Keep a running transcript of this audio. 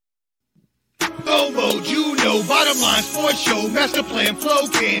Go mode, you know, bottom line sports show, master plan, flow,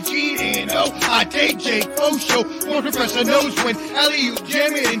 canteen, and I take Jake, show, more professor knows when, alley-oop,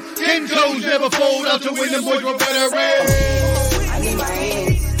 jam it in, 10 toes, never fold out to win, the boys were better ran. I need my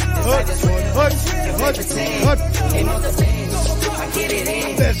hands, I just want to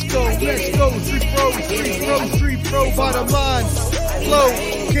Let's go, street pro, bottom line, flow,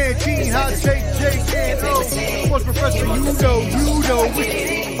 canteen, hot take, Jake, and sports professor, you know,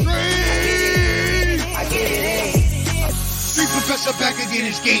 Street professor back again,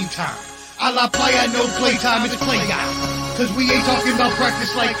 it's game time. A la playa, no playtime, it's play guy. Cause we ain't talking about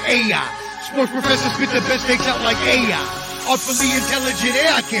practice like AI. Sports professor spit the best takes out like AI. Artfully intelligent,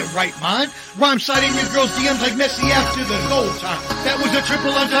 I can't write mine. Rhyme citing with girls' DMs like Messi after the goal time. That was a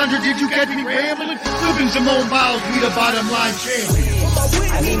triple entendre, did you catch me rambling? Flipping Simone Biles, we the bottom line champion.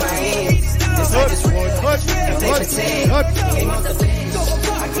 I need my hands, I just want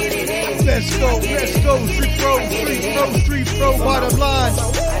Let's go, street pro, bottom line,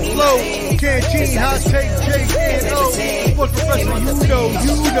 flow, canteen, hot take, Jake, and sports professor, you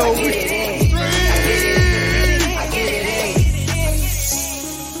know,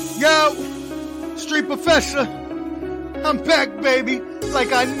 Yo, street professor, I'm back, baby,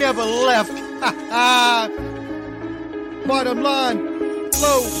 like I never left. Bottom line,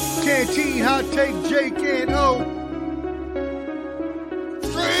 flow, canteen, hot take, Jake, and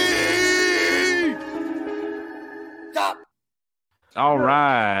Stop. All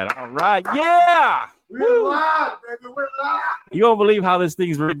right. Yeah. We're live, baby. We're live. You won't believe how this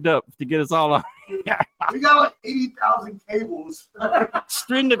thing's rigged up to get us all on. We got like 80,000 cables.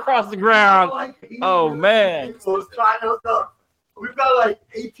 Stringed across the ground. Oh, man. Cables trying to hook up. We've got like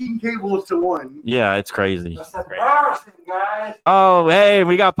 18 cables to one. Yeah, it's crazy. That's embarrassing, guys. Oh, hey,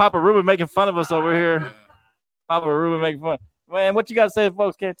 we got Papa Ruben making fun of us over here. Papa Ruben making fun. Man, what you got to say to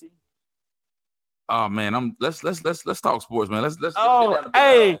folks, Canty? Oh man, let's talk sports, man. Let's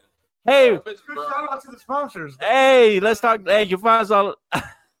hey. Good shout out to the sponsors. Hey, let's talk. Hey, you find us all.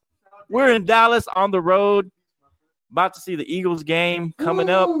 We're in Dallas on the road, about to see the Eagles game coming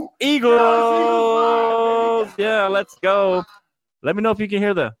up. Eagles! Yeah, let's go. Let me know if you can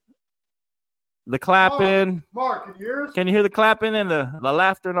hear the clapping. Mark, can you hear us? Can you hear the clapping and the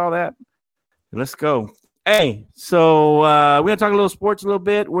laughter and all that? Let's go. Hey, so we're gonna talk a little sports a little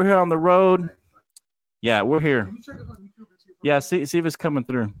bit. We're here on the road. Yeah, we're here. Yeah, see if it's coming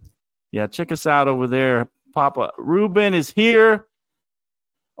through. Yeah, check us out over there. Papa Ruben is here.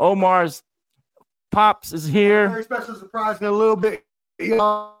 Omar's Pops is here. Very special surprise in a little bit.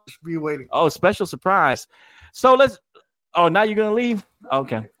 Y'all should be waiting. Oh, special surprise. So now you're gonna leave?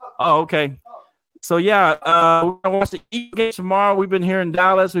 Okay. Oh, okay. So yeah, we're gonna watch the Eagles game tomorrow. We've been here in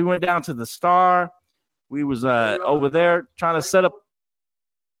Dallas. We went down to the Star. We was over there trying to set up.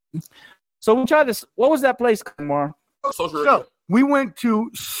 So we tried this. What was that place, Kumar? So we went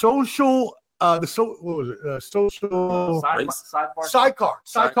to social. What was it? Social Sidecar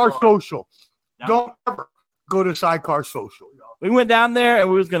Social. Yeah. Don't ever go to Sidecar Social, y'all. We went down there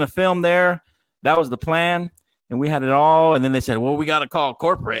and we was gonna film there. That was the plan, and we had it all. And then they said, "Well, we got to call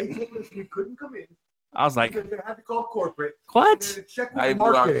corporate." We couldn't come in. I was like, They had to call corporate. "What?" Check I with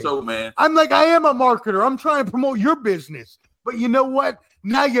marketing. show, man. I'm like, I am a marketer. I'm trying to promote your business. But you know what?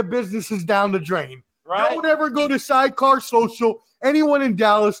 Now your business is down the drain. Right? Don't ever go to Sidecar Social. Anyone in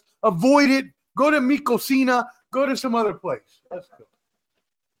Dallas, avoid it. Go to Micosina. Go to some other place. Let's go.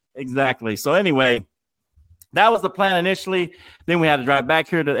 Exactly. So anyway, that was the plan initially. Then we had to drive back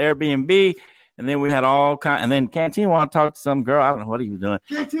here to the Airbnb, and then we had all kind. And then Canteen wanted to talk to some girl. I don't know what he was doing.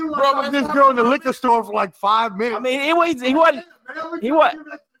 Bro, this girl in the liquor store for like 5 minutes. I mean, he wasn't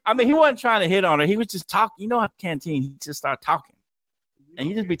trying to hit on her. He was just talking. You know, at Canteen, he just started talking, and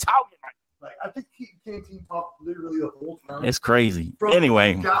he just be talking. Like, I think Canteen talked literally the whole time. It's crazy. From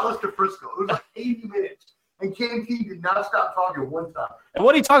Anyway, Dallas to Frisco. It was like 80 minutes. And Canteen did not stop talking one time. and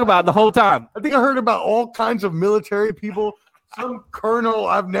what did he talk about the whole time? I think I heard about all kinds of military people. Some colonel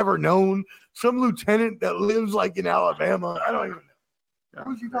I've never known. Some lieutenant that lives like in Alabama. I don't even know. What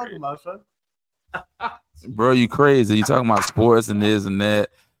was you talking about, son? Bro, you crazy. You talking about sports and this and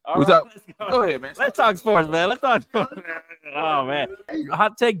that. All right, let's go. Go ahead, man. Let's talk sports, man. Let's talk sports. Oh, man.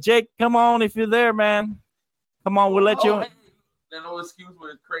 Hot take, Jake. Come on if you're there, man. Come on, we'll let you. That no excuse for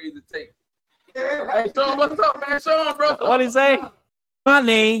his crazy take. Hey, Sean, what's up, man? Sean, bro. What'd he say?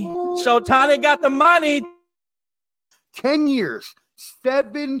 Money. Shotani got the money. 10 years,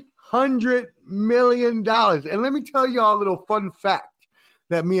 $700 million. And let me tell y'all a little fun fact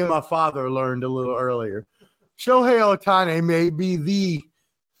that me and my father learned a little earlier. Shohei Ohtani may be the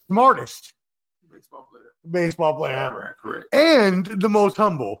smartest baseball player ever. Correct. And the most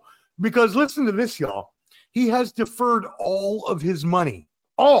humble, Because listen to this, y'all. He has deferred all of his money.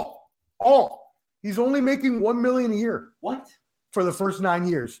 All. He's only making $1 million a year. What? For the first 9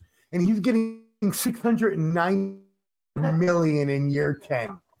 years. And he's getting $609 million in year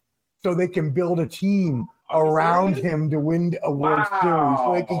 10. So they can build a team around him to win a World Series.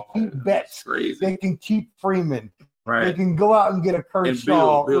 So they can keep Betts. They can keep Freeman. Right. They can go out and get a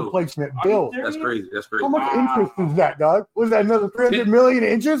Kershaw replacement. Bill. That's crazy. How much interest is that, dog? Was that another $300 million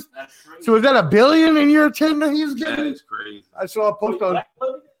interest? So is that $1 billion in year 10 that he's getting? That is crazy. I saw a post on.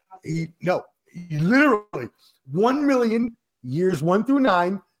 He literally $1 million years 1 through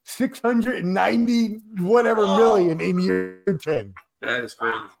 9, 690 whatever million in year 10. That is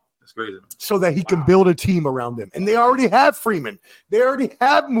crazy. That's crazy. So that he can build a team around them. And they already have Freeman. They already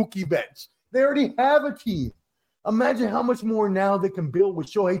have Mookie Betts. They already have a team. Imagine how much more now they can build with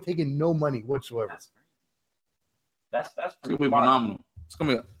Shohei taking no money whatsoever. That's gonna be phenomenal. It's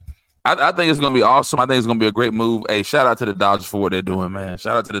gonna be. I think it's gonna be awesome. I think it's gonna be a great move. Hey, shout out to the Dodgers for what they're doing, man.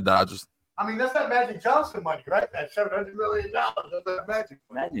 Shout out to the Dodgers. I mean, that's that Magic Johnson money, right? That $700 million. That's that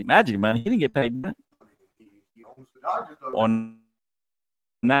Magic money. He didn't get paid. He owns the Dodgers On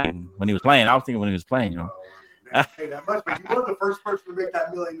that when he was playing. I was thinking when he was playing. Hey, that must be. He was the first person to make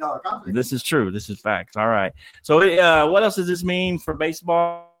that $1 million contract. This is true. This is facts. All right. So, what else does this mean for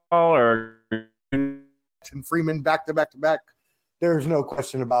baseball? Or and Freeman back to back. There's no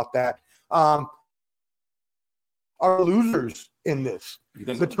question about that. Are losers in this.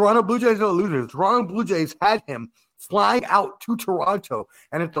 The Toronto Blue Jays are losers. The Toronto Blue Jays had him flying out to Toronto,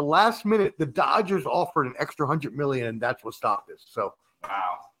 and at the last minute, the Dodgers offered an extra $100 million, and that's what stopped this. So,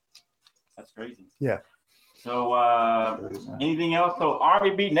 wow, that's crazy. Yeah. So, anything else? So,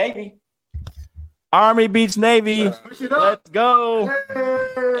 Army beat Navy. Army beats Navy. Let's go.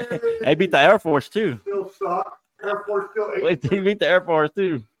 Hey. They beat the Air Force too. Still suck. Air Force still. They beat the Air Force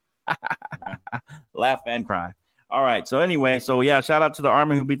too. Laugh and cry. All right. So anyway, shout out to the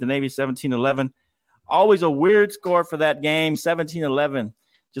Army who beat the Navy 17-11. Always a weird score for that game, 17-11.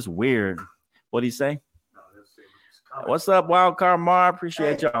 Just weird. What do you say? What's up, Wild Card Mar?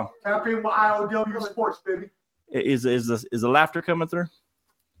 Appreciate y'all. Happy IOW Sports, baby. Is the laughter coming through?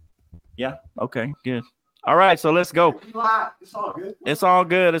 Yeah. Okay. Good. All right. So let's go. It's all good. It's all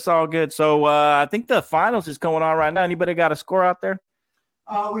good. It's all good. So I think the finals is going on right now. Anybody got a score out there?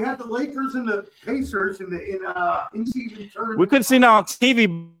 We had the Lakers and the Pacers in in-season tournament. We couldn't see it on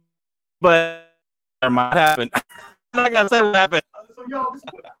TV, but it might happen. I gotta say what happened. So,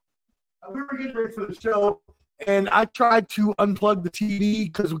 we were getting ready for the show, and I tried to unplug the TV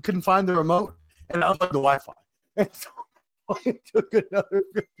because we couldn't find the remote, and unplug the Wi-Fi. And so it took another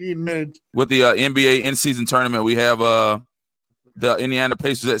 15 minutes. With the NBA in-season tournament, we have the Indiana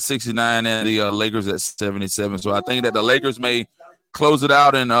Pacers at 69 and the Lakers at 77. So I think that the Lakers may close it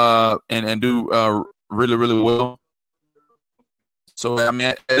out and do really, really well. So, I mean,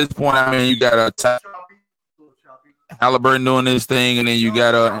 at this point, you got Halliburton doing this thing, and then you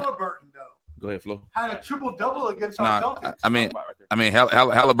got go ahead, Flo. Had a triple-double against our Celtics. I mean,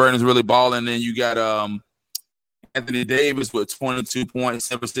 Halliburton is really balling, and then you got Anthony Davis with 22 points,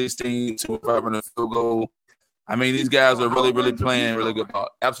 7-16, 2-5 in the field goal. I mean, these guys are really, really playing really good ball.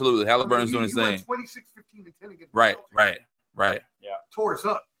 Absolutely. Halliburton's doing his thing. 26, 15, and 10 against Right. Yeah. Tore us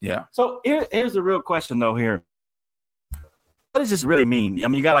up. Yeah. So here's the real question, though, here. What does this really mean? I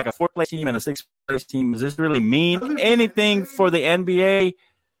mean, you got like a fourth-place team and a sixth-place team. Does this really mean anything for the NBA?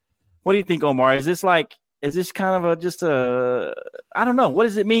 What do you think, Omar? Is this kind of I don't know. What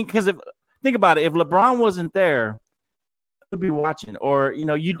does it mean? Because think about it. If LeBron wasn't there, we'd be watching. Or, you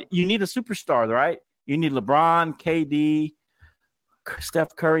need a superstar, right? You need LeBron, KD,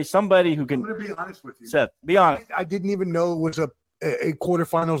 Steph Curry, somebody who can. I'm going to be honest with you. Seth, be honest. I didn't even know it was a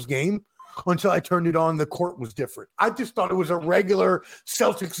quarterfinals game until I turned it on. The court was different. I just thought it was a regular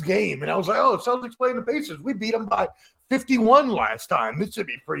Celtics game. And I was like, oh, Celtics playing the Pacers. We beat them by 51 last time. This should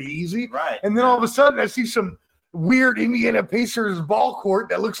be pretty easy. Right. And then all of a sudden I see some weird Indiana Pacers ball court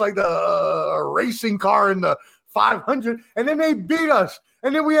that looks like the racing car in the 500. And then they beat us.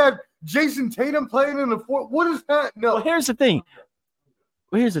 And then we had Jason Tatum playing in the fourth. What is that? No. Well, here's the thing.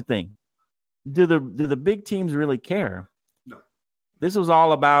 Do the big teams really care? No. This was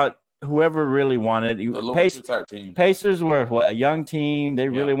all about whoever really wanted. Pacers were a young team. They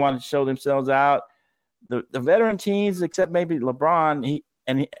really wanted to show themselves out. The veteran teams, except maybe LeBron,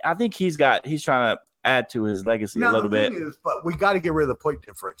 I think he's trying to add to his legacy a little bit. But we got to get rid of the point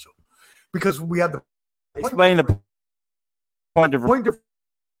differential because we have the explain the point differential.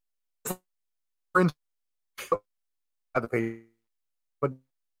 But they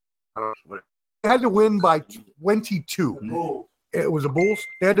had to win by 22. It was the Bulls.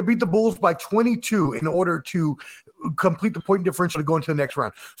 They had to beat the Bulls by 22 in order to complete the point differential to go into the next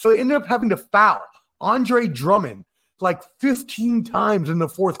round. So they ended up having to foul Andre Drummond like 15 times in the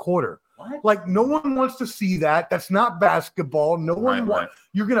fourth quarter. What? Like, no one wants to see that. That's not basketball. No one wants.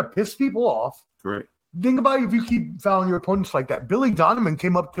 You're going to piss people off. Correct. Think about it if you keep fouling your opponents like that. Billy Donovan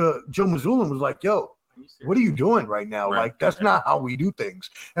came up to Joe Mazzulla and was like, yo, what are you doing right now? Right. Like, that's not how we do things.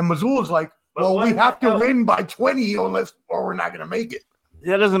 And Mazzulla's like, well, we have to win by 20 or we're not going to make it.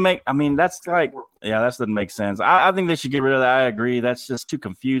 That doesn't make – I mean, that's like – yeah, that doesn't make sense. I think they should get rid of that. I agree. That's just too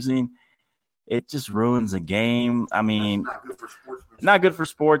confusing. It just ruins the game. I mean, not good for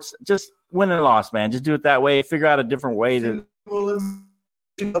sports. Just win and loss, man. Just do it that way. Figure out a different way to –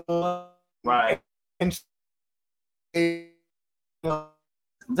 right. And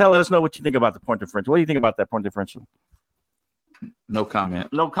tell us know what you think about the point differential. What do you think about that point differential? No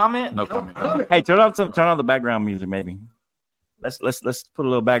comment. No comment? No comment. Hey, turn on the background music, maybe. Let's put a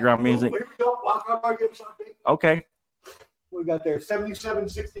little background music. Okay. We got there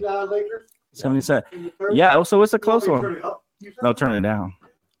 77-69 Lakers. 77. Yeah, so it's a close one. No, turn it down.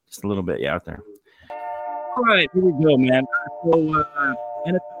 Just a little bit. Yeah, out there. All right, here we go, man. So,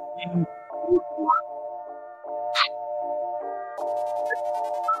 NFL game.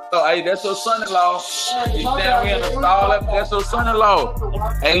 Oh, hey, that's your son-in-law. He's down here in the stall. That's your son-in-law.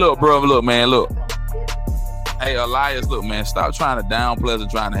 Hey, look, man, look. Hey, Elias, look, man, stop trying to downplay us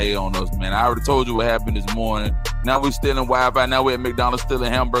and trying to hate on us, man. I already told you what happened this morning. Now we stealing Wi-Fi. Now we're at McDonald's stealing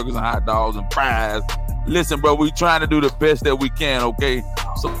hamburgers and hot dogs and fries. Listen, bro, we trying to do the best that we can, okay?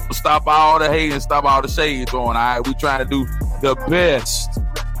 So stop all the hate and stop all the shade throwing, all right? We trying to do the best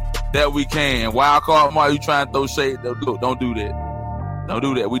that we can. Wild card, Mark, you trying to throw shade? Look, don't do that. Don't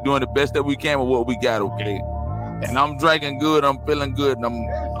do that. We're doing the best that we can with what we got, okay? And I'm drinking good. I'm feeling good. And I'm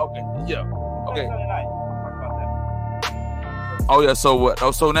okay. Yeah. Okay. Oh yeah. So what? Oh,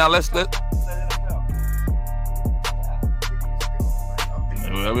 so now let's. I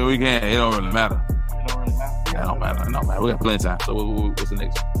mean, we can't. It don't really matter. It don't matter. We got plenty of time. So what's the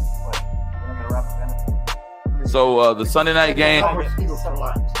next? So the Sunday night game.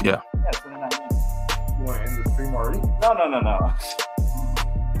 Yeah. You want to end the stream already? No.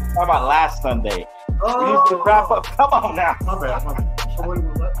 How about last Sunday? We used to wrap up. Come on now. My bad. So what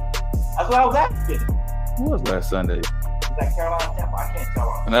was that? That's what I was asking. What was last Sunday? Is that Carolina Tampa? I can't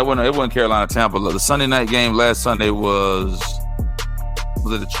tell. And it wasn't Carolina Tampa. The Sunday night game last Sunday was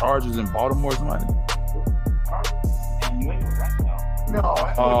it the Chargers in Baltimore or something? And you ain't right now. No,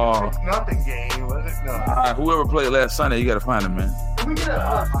 it's nothing game, was it? No. Whoever played last Sunday, you got to find him, man. Can we get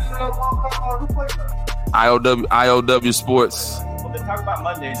who played that? IOW Sports. Well, then talk about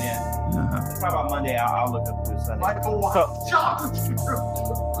Monday then. Let's talk about Monday. I'll look up this Sunday. Michael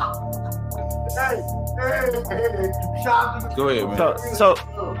Go ahead, man. So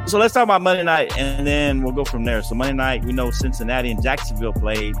let's talk about Monday night, and then we'll go from there. So Monday night, we know Cincinnati and Jacksonville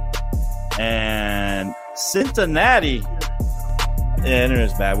played, and Cincinnati. Yeah, it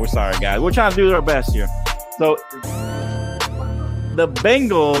is bad. We're sorry, guys. We're trying to do our best here. So the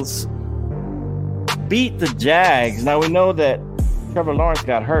Bengals beat the Jags. Now we know that Trevor Lawrence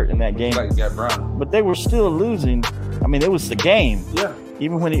got hurt in that game, but they were still losing. I mean, it was the game. Yeah.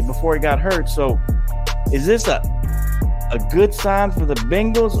 Even before he got hurt. So is this a good sign for the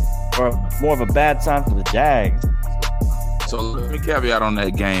Bengals or more of a bad sign for the Jags? So let me caveat on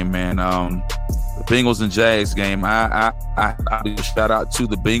that game, man. The Bengals and Jags game. I give a shout out to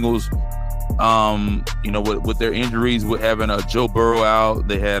the Bengals. With their injuries, with having Joe Burrow out,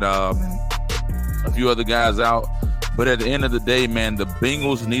 they had a few other guys out. But at the end of the day, man, the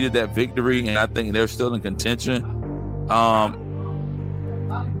Bengals needed that victory, and I think they're still in contention.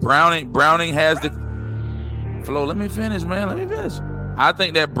 Browning has the flow. Let me finish, man. I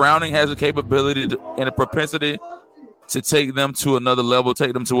think that Browning has the capability and the propensity to take them to another level,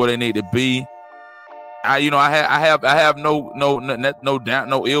 take them to where they need to be. I have no doubt,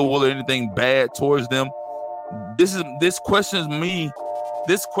 no ill will or anything bad towards them. This questions me.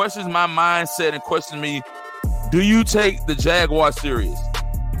 This questions my mindset and questions me. Do you take the Jaguars serious?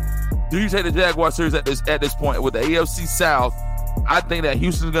 Do you take the Jaguars serious at this point with the AFC South? I think that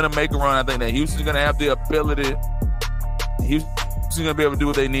Houston's going to make a run. I think that Houston's going to have the ability. Houston's going to be able to do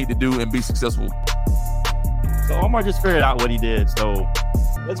what they need to do and be successful. So Omar just figured out what he did. So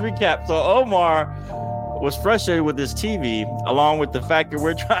let's recap. So Omar was frustrated with his TV, along with the fact that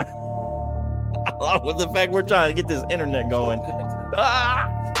we're trying to get this internet going.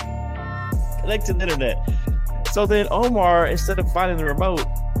 Connect to the internet. So then Omar, instead of finding the remote,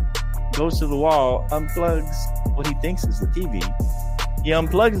 goes to the wall, unplugs what he thinks is the TV. He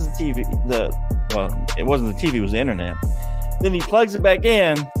unplugs the TV. It wasn't the TV, it was the internet. Then he plugs it back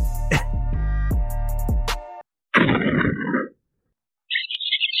in.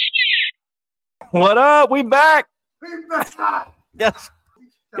 What up? We back. Guess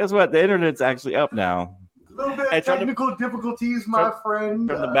what? The internet's actually up now. A little bit of technical difficulties, my friend.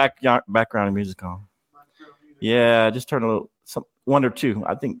 Turn the background music on. Yeah, just turn a little, one or two.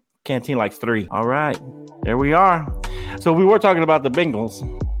 I think Canteen likes 3. All right, there we are. So we were talking about the Bengals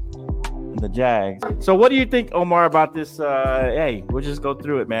and the Jags. So what do you think, Omar, about this? Hey, we'll just go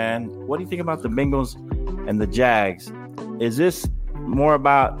through it, man. What do you think about the Bengals and the Jags? Is this more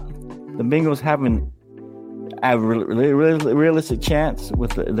about the Bengals having a realistic chance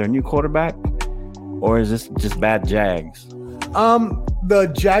with their new quarterback, or is this just bad Jags?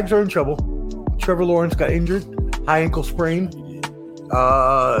 The Jags are in trouble. Trevor Lawrence got injured, high ankle sprain,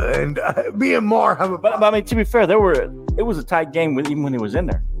 and me and Mar have a. But I mean, to be fair, it was a tight game even when he was in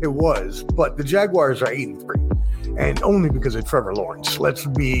there. It was, but the Jaguars are 8-3, and only because of Trevor Lawrence. Let's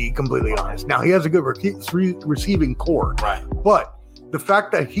be completely honest. Now he has a good receiving core, right? But the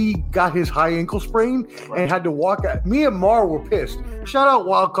fact that he got his high ankle sprain and had to walk out. Me and Mar were pissed. Shout out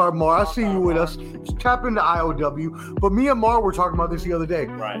Wildcard Mar. I see you with us. Tap into IOW. But me and Mar were talking about this the other day.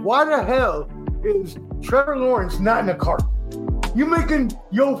 Right. Why the hell is Trevor Lawrence not in a cart? You making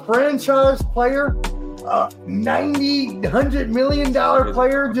your franchise player, $100 million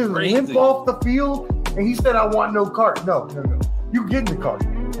player, just limp off the field? And he said, I want no cart. No. You get in the cart.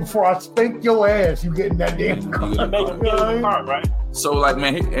 Before I spank your ass, you get in that damn cart. Make him get in the cart, right? So, like,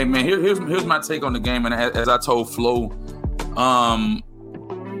 here's my take on the game. And as I told Flo,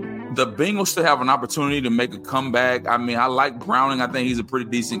 the Bengals still have an opportunity to make a comeback. I mean, I like Browning. I think he's a pretty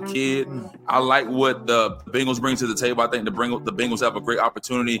decent kid. I like what the Bengals bring to the table. I think the Bengals have a great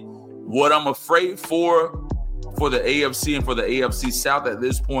opportunity. What I'm afraid for the AFC and for the AFC South at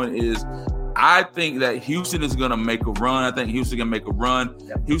this point is I think that Houston is going to make a run. I think Houston can make a run.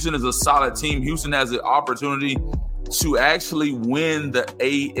 Yep. Houston is a solid team. Houston has the opportunity to actually win the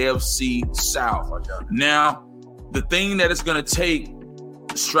AFC South. Now, the thing that it's going to take,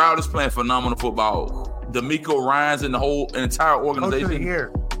 Stroud is playing phenomenal football. D'Amico Ryans and the whole entire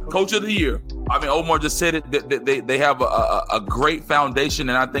organization. Coach of the year. I mean, Omar just said it. They have a great foundation,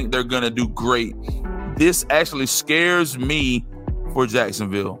 and I think they're going to do great. This actually scares me for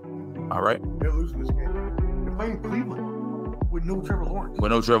Jacksonville. All right. They're losing this game. They're playing Cleveland with no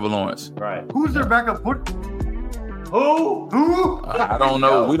Trevor Lawrence. Right. Who's their backup Who? I don't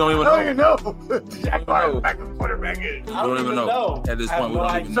know. We don't even know. You know. Backup quarterback is. I don't even know. At this point, we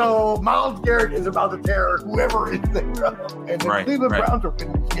don't even know. So Myles Garrett is about to tear whoever is there. And the Cleveland Browns are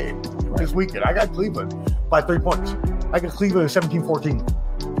winning this game this weekend. I got Cleveland by 3 points. I got Cleveland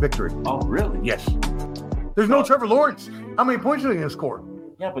 17-14 victory. Oh, really? Yes. There's no Trevor Lawrence. How many points are they going to score?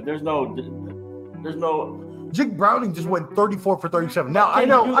 Yeah, but there's no. Jake Browning just went 34 for 37. Now I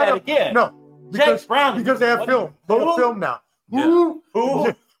know. Again. No, because they have film. They have film now. Yeah.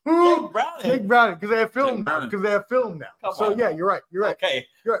 Who? Jake Browning, because they have film now. So yeah, you're right. Okay.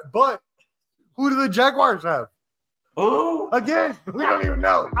 You're right. But who do the Jaguars have? Who? Again, we don't even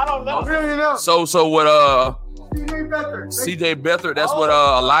know. I don't know. We don't even know. So what? CJ Beathard. That's what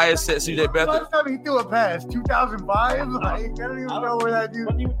Elias said. CJ Beathard. Last time he threw a pass, 2005. Like, I don't even know where that dude.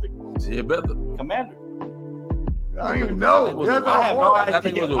 CJ Beathard. Commander. I don't even know. I have no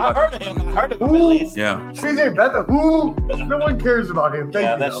idea. I heard of him. I heard of him at least. Yeah. CJ Beathard. Who? No one cares about him. Thank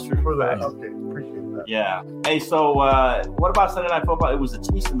you. That's true for that. Okay, appreciate that. Yeah. Hey, so what about Sunday Night Football? It was the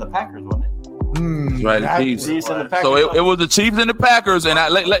Chiefs and the Packers, wasn't it? Right, the Chiefs. And the Packers. So it was the Chiefs and the Packers, and no.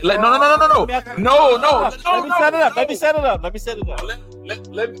 Let me set it up. Let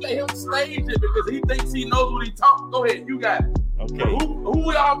him stage it because he thinks he knows what he talking. Go ahead, you got it. Okay. Who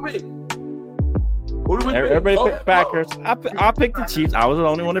we all pick? Who do we pick? Everybody picked Packers. I picked the Chiefs. I was the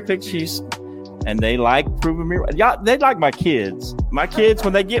only one to pick Chiefs, and they like proving me. Y'all, they like my kids. My kids,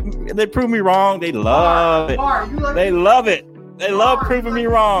 when they prove me wrong, they love it. They love it. They love proving me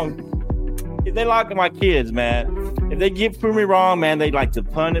wrong. They like my kids, man. If they prove me wrong, man, they like to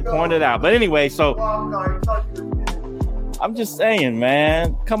point it out. But anyway, so I'm just saying,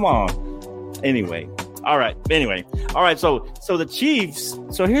 man. Come on. Anyway, all right. So the Chiefs.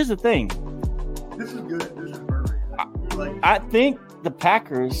 So here's the thing. This is good. This is perfect. I think the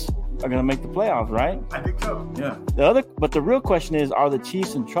Packers are going to make the playoffs, right? I think so. Yeah. But the real question is, are the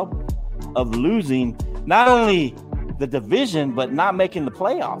Chiefs in trouble of losing not only the division but not making the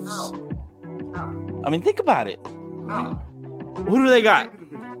playoffs? I mean, think about it. Who do they got?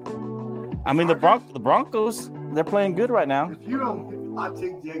 I mean, the Broncos, they're playing good right now. If you don't, I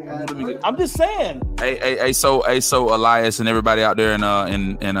take Jake Adams. I'm just saying. So Elias and everybody out there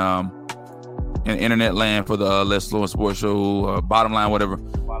in internet land for the Let's Slow and Sports Show, Bottom Line, whatever.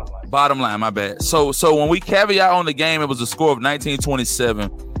 Bottom line, my bad. So when we caveat on the game, it was a score of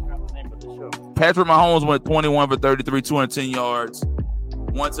 19-27. Patrick Mahomes went 21 for 33, 210 yards,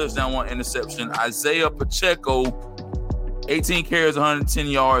 1 touchdown, 1 interception. Isaiah Pacheco, 18 carries, 110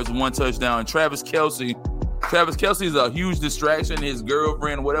 yards, 1 touchdown. And Travis Kelce is a huge distraction. His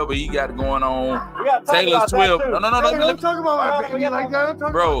girlfriend, whatever he got going on. Taylor Swift. No. Don't talk about my baby like that.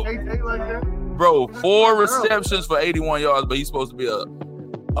 Bro. Bro, 4 receptions for 81 yards, but he's supposed to be a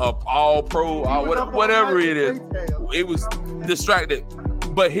all pro, whatever it is. It was distracted.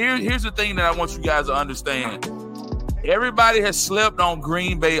 But here's the thing that I want you guys to understand. Everybody has slept on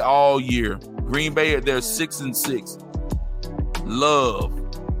Green Bay all year. Green Bay, they're 6-6. Love.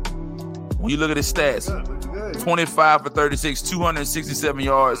 When you look at his stats, 25 for 36, 267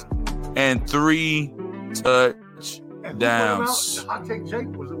 yards, and 3 touchdowns. Hot Take Jake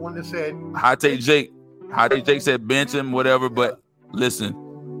was the one that said. Hot Take Jake said bench him, whatever. But listen,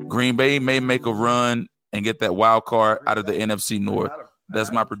 Green Bay may make a run and get that wild card out of the NFC North. That's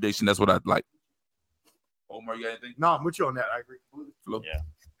my prediction. That's what I'd like. Omar, you got anything? No, I'm with you on that. I agree. Flo? Yeah,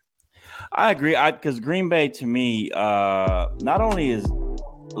 I agree. Because Green Bay, to me, not only is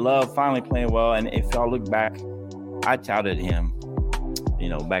Love finally playing well, and if y'all look back, I touted him,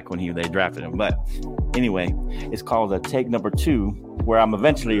 back when they drafted him. But anyway, it's called a take number 2, where I'm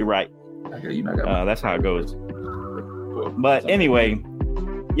eventually right. That's how it goes. But anyway,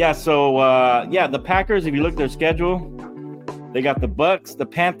 yeah. So the Packers. If you look at their schedule, they got the Bucks, the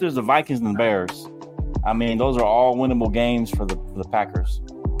Panthers, the Vikings, and the Bears. I mean, those are all winnable games for the Packers.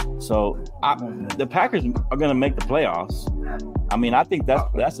 So the Packers are going to make the playoffs. I mean, I think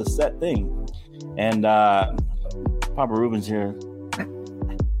that's a set thing. And Papa Ruben's here.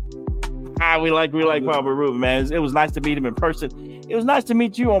 We like Papa Ruben, man. It was nice to meet him in person. It was nice to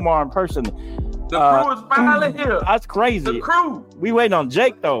meet you, Omar, in person. The crew is finally here. That's crazy. The crew. We waiting on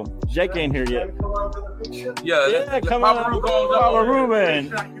Jake though. Jake ain't here yet. Yeah, come on, Papa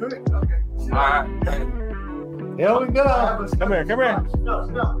Ruben. All right. Here we go. Come here. Come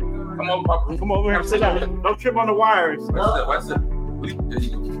on, Papa. Come over here. Sit down. Don't trip on the wires. What's it?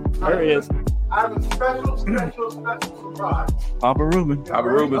 There he is. I have a special surprise. Papa Ruben. Papa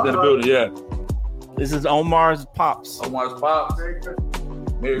Ruben's in the building, yeah. This is Omar's Pops. Omar's Pops.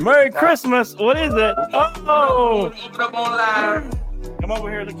 Merry Christmas. What is it? Oh. Open up online. Come over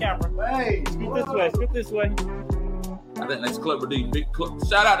here to the camera. Hey. Scoot this way. I think that's Clubber D.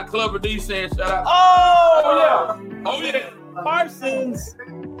 Shout out to Clubber D saying shout out. Oh yeah. Parsons.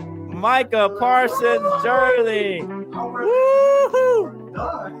 Micah Parsons Jersey. Woohoo.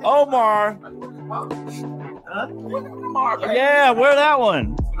 Omar. Yeah, wear that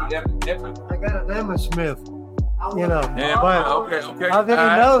one. I got an Emma Smith. Yeah, but okay. I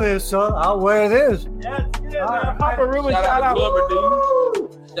didn't know this, so I'll wear this. Yes, Papa Ruben, shout out to Clubber D.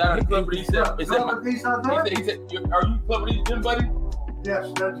 Shout out to Clubber D. He said, are you Clubber D's gym buddy?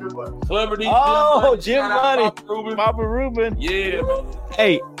 Yes, that's your buddy. Clubber D's gym buddy. Papa Ruben. Yeah, man.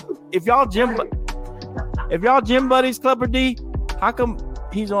 Hey, if y'all gym buddies, Clubber D, how come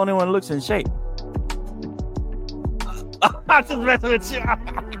he's the only one who looks in shape? I just messing with you.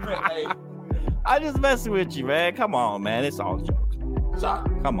 I just messing with you, man. Come on, man. It's all jokes.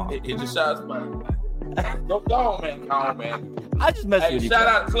 Come on. It just shots, man. Go on, man. Come on, man. I just messing with you. Shout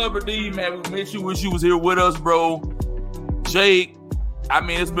out to Clubber D, man. We miss you. Wish you was here with us, bro. Jake. I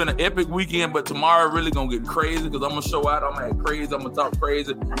mean, it's been an epic weekend, but tomorrow really gonna get crazy because I'm gonna show out. I'm gonna act crazy. I'm gonna talk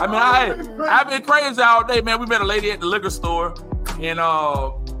crazy. I mean, I've been crazy all day, man. We met a lady at the liquor store, and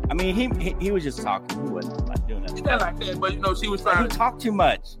I mean, he was just talking. He wasn't like doing that. Not like that, but she was trying. He talked too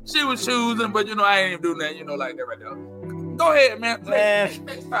much. She was choosing, but I ain't even doing that. Like that right now. Go ahead, man.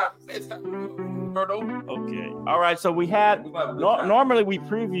 Next time. Okay. All right. So we had normally we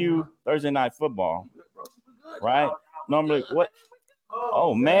preview Thursday night football, right? Normally what?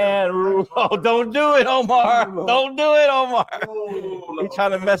 Oh man! Oh, don't do it, Omar! Don't do it, Omar! He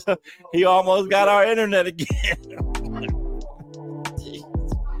trying to mess up. He almost got our internet again.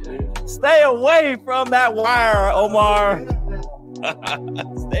 Stay away from that wire, Omar.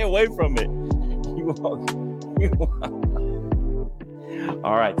 Stay away from it.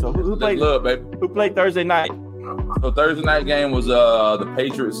 All right. So who played? Love, baby. Who played Thursday night? So Thursday night game was the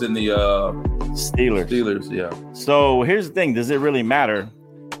Patriots and the Steelers. Yeah. So here's the thing: does it really matter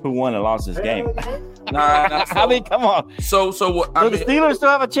who won and lost this game? Nah. I mean, come on. So what? The Steelers still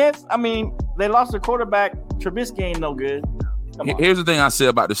have a chance. I mean, they lost their quarterback. Trubisky ain't no good. Here's the thing I say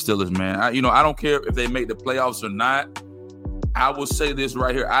about the Steelers, man. I don't care if they make the playoffs or not. I will say this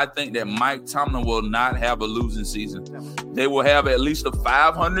right here. I think that Mike Tomlin will not have a losing season. They will have at least a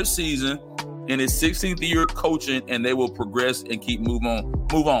 500 season, in his 16th year coaching, and they will progress and keep move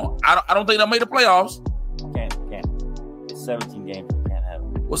on. I don't think they'll make the playoffs. Can't. It's 17 games. You can't have it.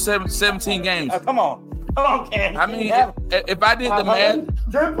 Well, 17 games. Come on, Ken. I mean, if I did the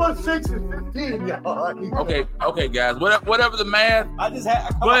math, 10 plus 6 is 15, y'all. okay, guys, whatever the math. I just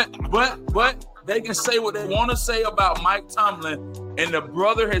had. But they can say what they want to say about Mike Tomlin, and the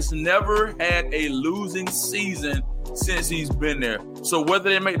brother has never had a losing season since he's been there. So whether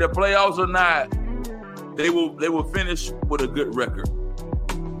they make the playoffs or not, they will finish with a good record.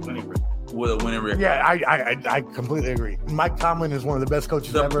 With a winning record. Yeah, I completely agree. Mike Tomlin is one of the best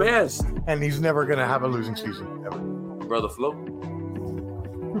coaches ever. The best. And he's never going to have a losing season ever. Brother Flo.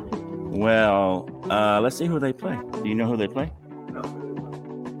 Well, let's see who they play. Do you know who they play? No.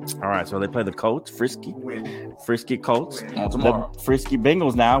 All right, so they play the Colts, Frisky Colts, Tomorrow. the Frisky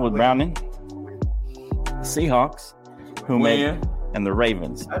Bengals now with Browning, Seahawks, and the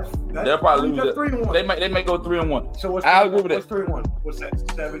Ravens. They'll probably lose. 3-1. They may go 3-1. So I'll agree with what's that. 3-1? What's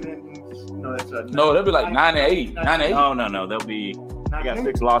that? 7 and no, that's No, they'll be like 9-8. 9-8. No, they'll be. They got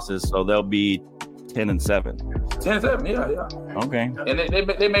 6 losses, so they'll be 10-7. 10-7. Yeah. Okay. And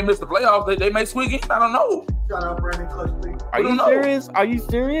they may miss the playoffs. They may squeak in. I don't know. Shout out Brandon Clutch. Are you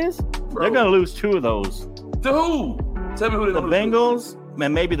serious? Bro. They're gonna lose 2 of those. To who? Tell me who they're The gonna lose Bengals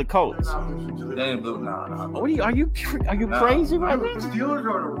and maybe the Colts. to. They ain't blue. No. What are you crazy right The now? Steelers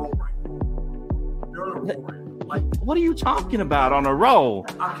are on a roll right now. They're on a roll right now. What are you talking about on a roll?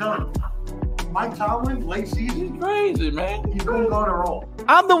 I'm telling you, Mike Tomlin, late season, Crazy, man. he's going to go on a roll.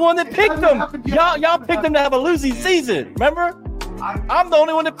 I'm the one that picked them. Y'all picked them to have a losing season. Remember? I'm the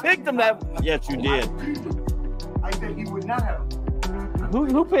only one that picked them to have. Yes, you did. I said he would not have.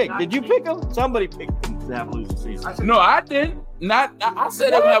 Who picked? Did you pick them? Somebody picked them to have a losing season. No, I didn't. I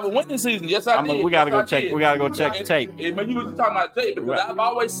said they would have a winning season. Yes, I did. We gotta go Yes, I check. did. We gotta go check the tape. But you was talking about tape because I've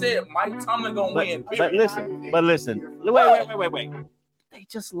always said Mike Tomlin gonna win. But listen. Wait. They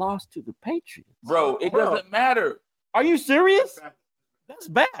just lost to the Patriots. Bro, it doesn't matter. Are you serious? That's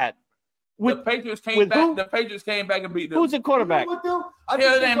bad. The Patriots came back. who? The Patriots came back and beat them. Who's the quarterback? Hell,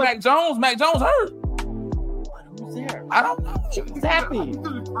 it ain't Mac Jones. Mac Jones hurt. Who's there? I don't know. Zappy.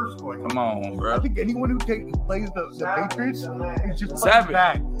 Come on, I bro. think anyone who plays the Patriots is just Zappy.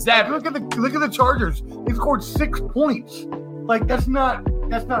 bad. Zappy. Look at the Chargers. They scored 6 points. Like that's not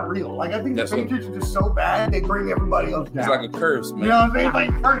real. Like I think That's the Patriots are just so bad they bring everybody else down. It's like a curse, man. You know what I'm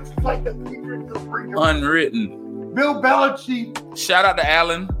saying? Like it's like the Patriots just bring everybody. Unwritten. Bill Belichick. Shout out to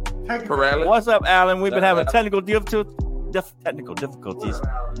Allen Perales. What's up, Alan? We've been having technical difficulties.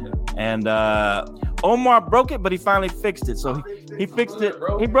 And Omar broke it, but he finally fixed it. So he fixed it.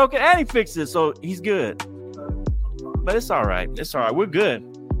 He broke it and he fixed it. So he's good. But it's all right. It's all right. We're good.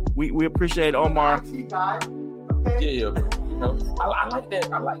 We appreciate Omar. Yeah, bro. I like that.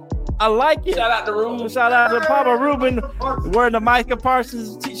 I like it. Shout out to Ruben. Shout out to Papa Ruben wearing the Micah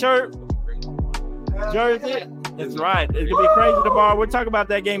Parsons t-shirt. Jersey. That's right. It's going to be crazy tomorrow. We'll talk about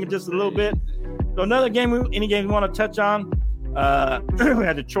that game in just a little bit. So another game, any game we want to touch on? We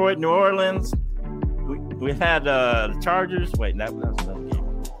had Detroit, New Orleans. We had the Chargers. Wait, that was another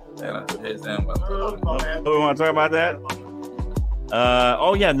game. We want to talk about that?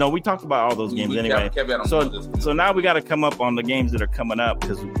 We talked about all those games anyway. So now we got to come up on the games that are coming up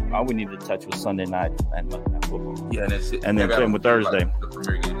because all we need to touch was Sunday night and football. Yeah, that's it. And then playing with Thursday. The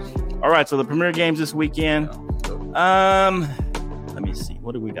premier games. All right, so the premier games this weekend. Let me see.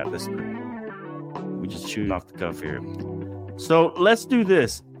 What do we got this week? We just shooting off the cuff here. So let's do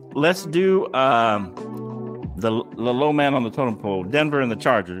this. Let's do the low man on the totem pole, Denver and the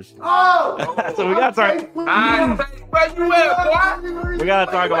Chargers. Oh! So we got to talk. Where you at, boy? We got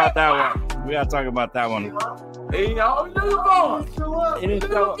to talk about that one. We got to talk about that one. Hey, y'all, you going? It is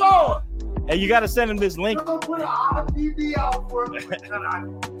so- going? And you got to send him this link. Put an ITV out for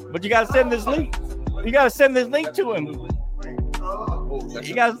But you got to send this link. You got to send this link to him.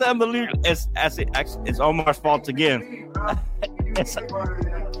 You got to send him the link. It's Omar's fault again. It's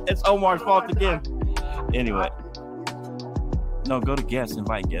Omar's fault again. Anyway. No, go to guests.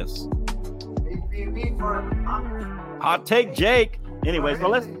 Invite guests. I'll take Jake. Anyway, so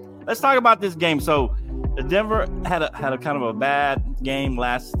let's talk about this game. So the Denver had a kind of a bad game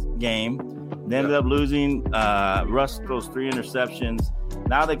last game. They ended up losing. Russ throws 3 interceptions.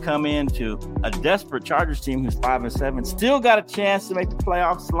 Now they come into a desperate Chargers team who's 5-7. Still got a chance to make the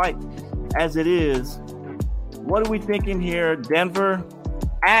playoffs, like as it is. What are we thinking here? Denver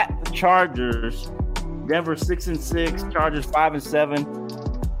at the Chargers. Denver 6-6. Chargers 5-7.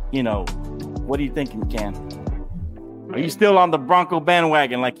 You know, what are you thinking, Ken? Are you still on the Bronco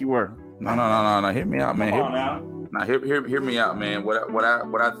bandwagon like you were? No. Hear me out, man. Come on now. Now, hear me out, man. What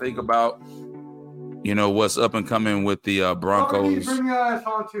I think about what's up and coming with the Broncos. Bring your ass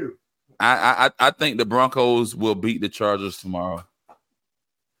on too. I think the Broncos will beat the Chargers tomorrow.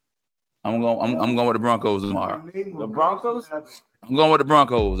 I'm going with the Broncos tomorrow. The Broncos? I'm going with the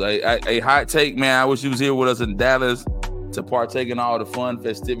Broncos. A hot take, man. I wish you was here with us in Dallas to partake in all the fun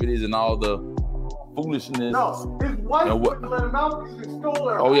festivities and all the foolishness. No, his wife wouldn't let him out because he stole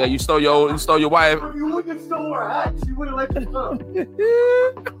her. Oh yeah, you stole your wife. If you wouldn't have stole her hat, she wouldn't let you come.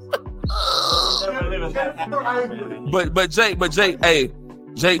 But Jake, hey,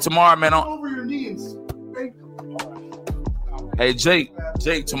 Jake, tomorrow, man. Over your knees. Hey, Jake,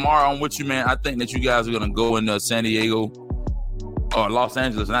 tomorrow I'm with you, man. I think that you guys are gonna go into San Diego or Los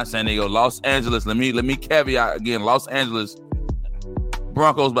Angeles, not San Diego, Los Angeles. Let me caveat again, Los Angeles.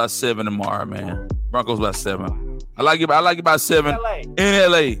 Broncos by 7 tomorrow, man. Broncos by 7. I like it by 7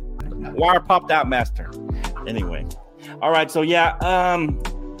 in LA. Wire popped out, master. Anyway, all right. So yeah,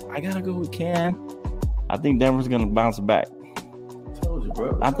 I gotta go with Cam. I think Denver's gonna bounce back. Told you,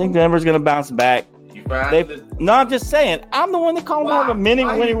 bro. I think Denver's gonna bounce back. No, I'm just saying. I'm the one that called them a mini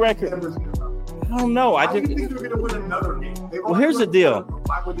winning record. I don't know. I just think they're gonna win another game. Well, here's the deal.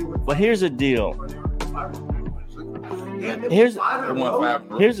 Here's the deal. Here's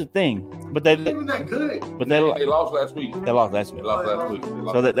the thing. But they lost last week. They lost last week.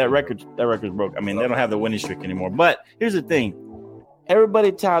 So that record's broke. I mean, they don't have the winning streak anymore. But here's the thing.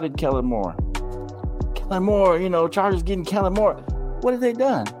 Everybody touted Kellen Moore. Chargers getting Kellen Moore. What have they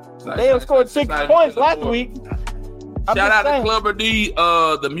done? They have scored 6 points last week. Shout out to Clubber D,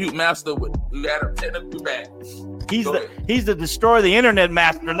 the mute master. We got him technically back. He's the destroy the internet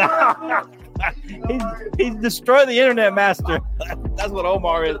master now. he's destroy the internet master. That's what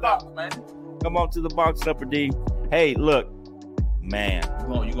Omar is now. Come on to the box, Clubber D. Hey, look, man.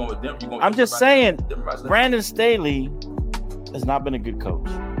 You going with them? I'm just saying, Brandon Staley has not been a good coach.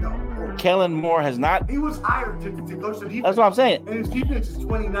 Kellen Moore has not. He was hired to coach the defense. That's what I'm saying. And his defense is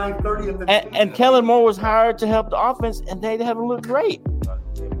 29, 30. And Kellen Moore was hired to help the offense, and they haven't looked great.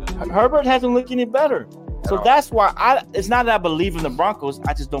 Herbert hasn't looked any better. So that's why it's not that I believe in the Broncos.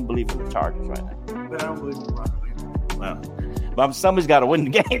 I just don't believe in the Chargers right now. But I don't believe in the Broncos. Well, but somebody's got to win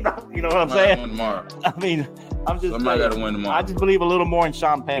the game. You know what I'm saying? Tomorrow. I mean, I'm just. Somebody got to win tomorrow. I just believe a little more in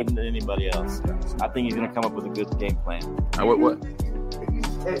Sean Payton than anybody else. I think he's going to come up with a good game plan. What?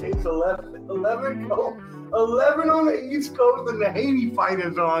 It's 11 on the East Coast, and the Haney fight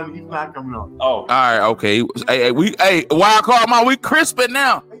is on. He's not coming on. Oh, all right, okay. Hey, wild card, Mar. We crisping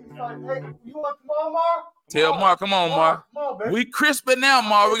now. Hey, you want tomorrow, Mar? Tell Mar, come on, Mar. We crisping now,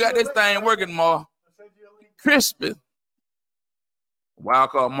 Mar. We got this thing working, Mar. Crisping.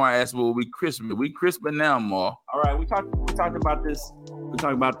 Wild card, Mar asked, "Well, we crisping? We crisping now, Mar." All right, we talked about this. We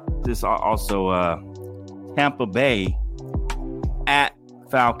talked about this also. Tampa Bay at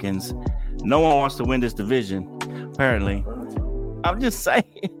Falcons. No one wants to win this division, apparently. I'm just saying.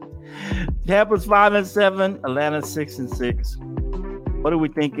 Tampa's 5-7, Atlanta's 6-6. What are we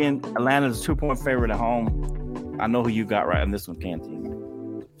thinking? Atlanta's a 2-point favorite at home. I know who you got right on this one, Canty.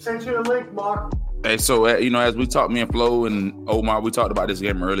 Send you a link, Mark. Hey, so as we talked, me and Flo and Omar, we talked about this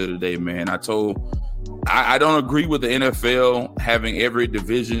game earlier today, man. I don't agree with the NFL having every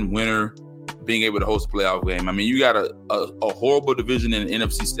division winner being able to host a playoff game. I mean, you got a horrible division in the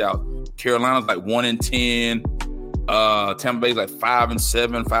NFC South. Carolina's like 1-10. Tampa Bay's like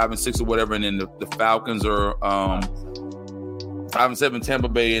 5-7, 5-6 or whatever, and then the Falcons are 5-7. Tampa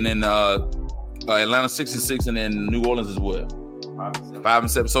Bay, and then Atlanta 6-6, and then New Orleans as well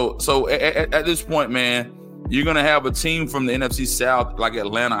 5-7. So at this point, man, you're gonna have a team from the NFC South like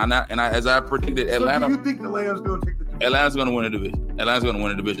Atlanta, and as I predicted, Atlanta. So do you think Atlanta's going to take the division? Atlanta's going to win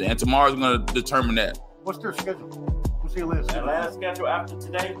the division. And tomorrow's going to determine that. What's their schedule? What's the Atlanta's schedule after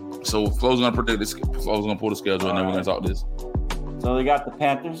today? So Flo's going to predict this. Flo's going to pull the schedule, and then we're going to talk this. So they got the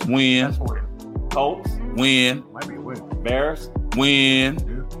Panthers. Win. Colts. Win. Might be a win. Bears. Win.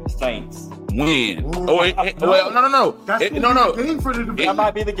 Saints. Win. No. Game for the division. That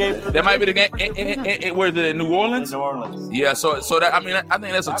might be the game. That might be the game. Where's it? In New Orleans? In New Orleans. Yeah. So that, I mean, I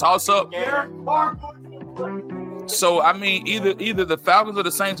think that's a toss up. So I mean, either the Falcons or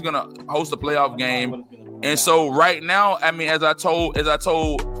the Saints are gonna host a playoff game, and so right now, I mean, as I told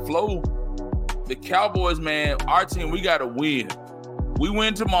Flo, the Cowboys, man, our team, we gotta win. We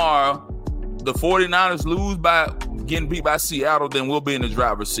win tomorrow. The 49ers lose by getting beat by Seattle, then we'll be in the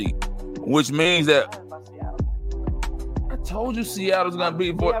driver's seat, which means that I told you Seattle's gonna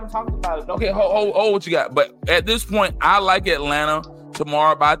be. We haven't talked about it. Okay, hold what you got. But at this point, I like Atlanta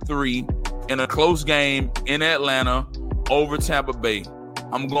tomorrow by 3. In a close game in Atlanta over Tampa Bay.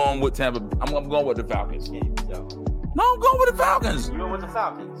 I'm going with Tampa. I'm going with the Falcons. So. No, I'm going with the Falcons. You going with the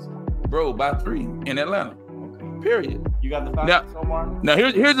Falcons? Bro, by 3 in Atlanta. Period. You got the Falcons, Omar? Now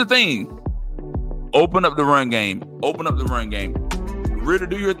here's the thing. Open up the run game. Ritter,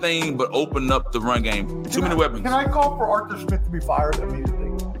 do your thing, but open up the run game. Too many weapons. Can I call for Arthur Smith to be fired immediately?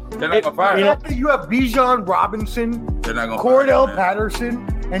 They're not gonna fire him. You have Bijan Robinson, They're not gonna Cordell fire him, man. Patterson,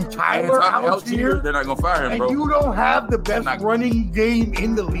 and Tyler Algier. They're not gonna fire him, and bro. you don't have the best running game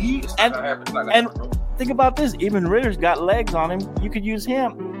in the league. And think about this. Even Ritter's got legs on him. You could use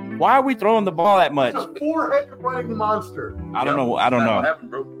him. Why are we throwing the ball that much? He's a four-headed running monster. I don't know.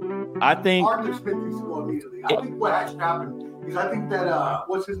 I think Arthur Smith needs to go immediately. I think what has to happen is I think that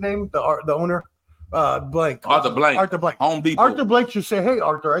what's his name? The owner? Blank. Arthur Blank. Home Depot. Arthur Blank should say, hey,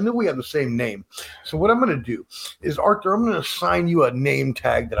 Arthur, I knew we have the same name. So what I'm going to do is, Arthur, I'm going to assign you a name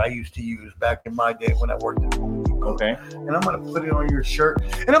tag that I used to use back in my day when I worked at Home Depot. Okay. And I'm going to put it on your shirt.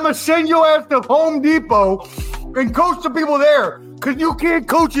 And I'm going to send your ass to Home Depot and coach the people there because you can't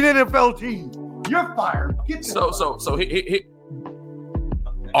coach an NFL team. You're fired. So he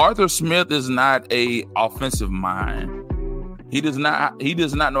Arthur Smith is not a offensive mind. He does not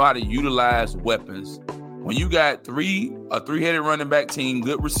know how to utilize weapons. When you got a three-headed running back team,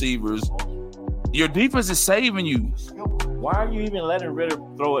 good receivers, your defense is saving you. Why are you even letting Ritter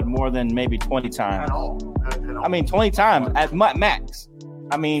throw it more than maybe 20 times? At all. I mean, 20 times at max.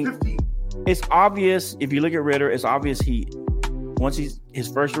 I mean, 15. It's obvious if you look at Ritter. It's obvious once his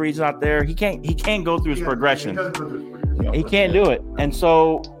first read's not there, he can't go through his progression. He can't do it, and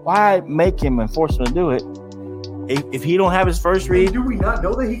so why make him and force him to do it if he don't have his first read? Do we not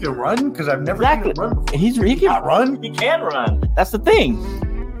know that he can run? Because I've never seen him run before. He can run. He can run. That's the thing.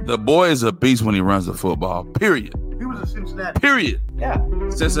 The boy is a beast when he runs the football. Period. He was a Cincinnati. Period. Yeah.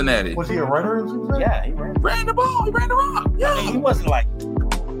 Cincinnati. Was he a runner in Cincinnati? Yeah, he ran. Ran the ball. He ran the rock. Yeah. I mean, he wasn't like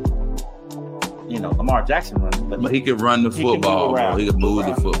Lamar Jackson running, but he could run the football. He could move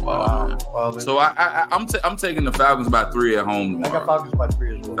the football. Well, so I'm taking the Falcons by 3 at home. I got Falcons by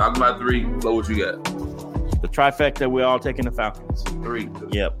 3 as well. Falcons by 3. Flo, what you got? The trifecta. We're all taking the Falcons. 3.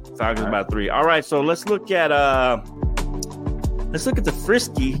 Yep, Falcons by 3. All right, so let's look at the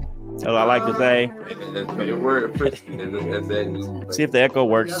frisky. As I like to say. Your word, frisky. See if the echo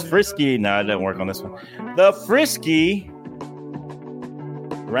works. Frisky. No, it doesn't work on this one. The frisky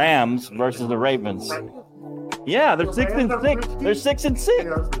Rams versus the Ravens. Yeah, they're 6-6. They're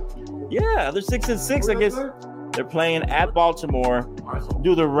 6-6. Yeah, they're 6-6. I guess they're playing at Baltimore.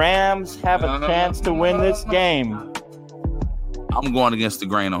 Do the Rams have a chance to win this game? I'm going against the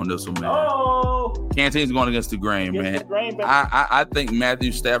grain on this one, man. Oh, Canteen's going against the grain, man. I think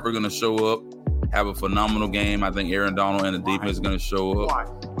Matthew Stafford going to show up, have a phenomenal game. I think Aaron Donald and the defense is going to show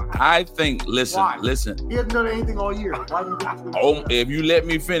up. I think, listen. He hasn't done anything all year. If you let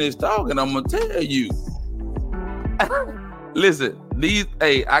me finish talking, I'm going to tell you. Listen,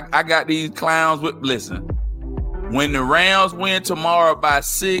 I got these clowns listen. When the Rams win tomorrow by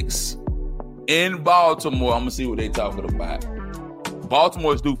 6 in Baltimore, I'm going to see what they talking about.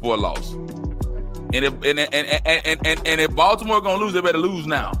 Baltimore is due for a loss. And if Baltimore going to lose, they better lose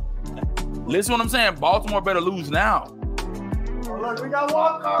now. Listen what I'm saying. Baltimore better lose now. Look, we got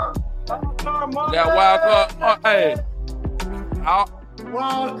wild card. We got wild card. Hey.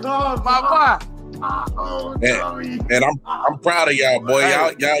 Wild card. My boy. And I'm proud of y'all, boy.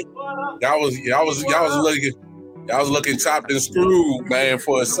 Y'all was looking chopped and screwed, man,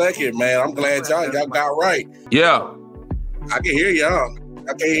 for a second, man. I'm glad y'all got right. Yeah. I can hear y'all.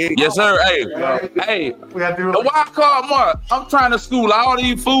 I can hear you. Yes, sir. Hey, the wild card mark. I'm trying to school all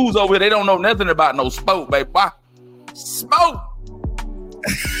these fools over here. They don't know nothing about no smoke, baby. Smoke.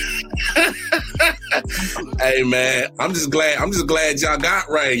 Hey, man, I'm just glad y'all got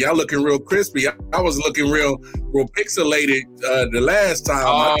right. Y'all looking real crispy. I was looking real pixelated the last time.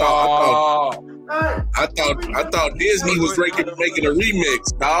 I thought Disney was making a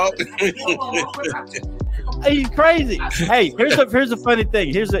remix, dog. He's crazy. Hey, here's a funny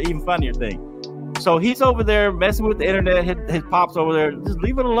thing. Here's an even funnier thing. So he's over there messing with the internet. His pop's over there. Just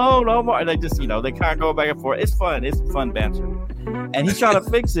leave it alone, Omar. And they just, they kind of go back and forth. It's fun. It's fun banter. And he's trying to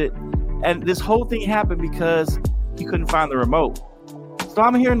fix it. And this whole thing happened because he couldn't find the remote. So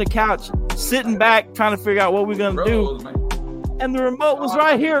I'm here on the couch, sitting back, trying to figure out what we're gonna do. And the remote was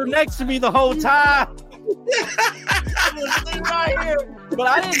right here next to me the whole time. It was right here. But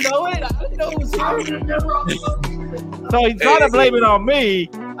I didn't know it. I didn't know it was here. So he tried to blame it on me.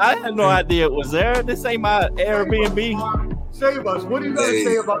 I had no idea it was there. This ain't my Airbnb. Save us. What are you going to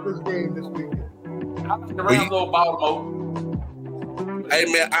say about this game this weekend? I think the Rams go Baltimore. Hey,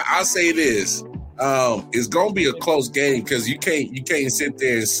 man, I'll say this. It's gonna be a close game because you can't sit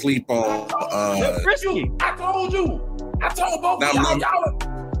there and sleep on. Risky. I told you. I told both of y'all.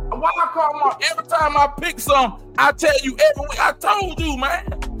 wild card mark. Every time I pick some, I tell you every week. I told you, man.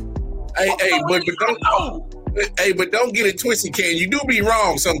 But don't get it twisted, Ken. You do be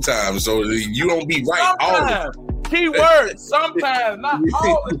wrong sometimes, so you don't be right all the time. Key word, sometimes, not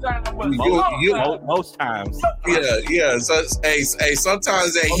all the time, but most times. Yeah. So,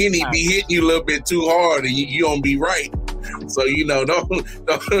 sometimes that Henny be hitting you a little bit too hard, and you don't be right. So don't act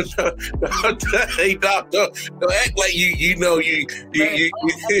like you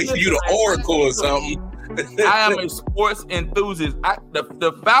the oracle or something. I am a sports enthusiast.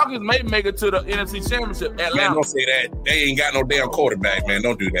 The Falcons may make it to the NFC Championship. Atlanta. Man, don't say that. They ain't got no damn quarterback, man.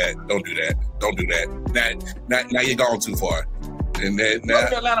 Don't do that. Now you're gone too far. And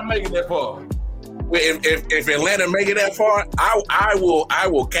if Atlanta make it that far. If Atlanta make it that far, I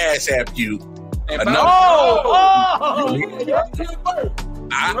will cash app you. I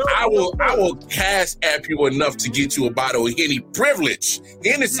will cash app you enough to get you a bottle of Hennessy privilege.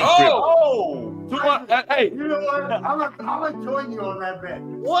 Hey, you know what? I'm gonna join you on that bet.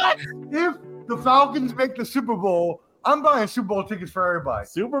 What? If the Falcons make the Super Bowl, I'm buying Super Bowl tickets for everybody.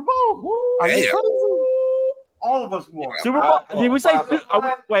 Super Bowl? All of us will. Super Bowl? Did we say?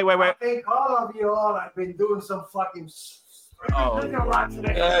 Wait. I think all of you all have been doing some fucking. Not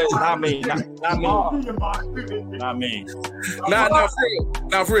me. Not me. Now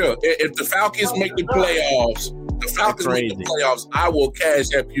for real. If the Falcons make the playoffs, I will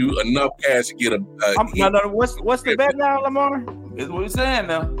cash app you enough cash to get a. What's the bet now, Lamar? Is what we're saying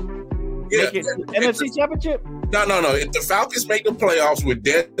now. NFC Championship? No. If the Falcons make the playoffs with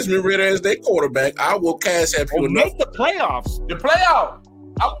Desmond Ridder as their quarterback, I will cash app you enough. Make the playoffs. The playoffs.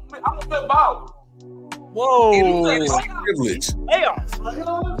 I'm a bit about. Whoa. NFC privilege. Playoffs.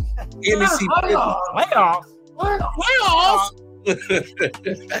 NFC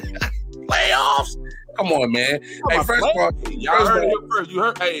Playoffs. Come on, man. Hey, first of all, you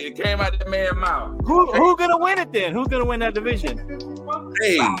heard. Hey, it came out that man's mouth. Who gonna win it then? Who's gonna win that division?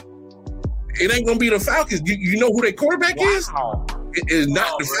 Hey, it ain't gonna be the Falcons. You know who their quarterback is? It is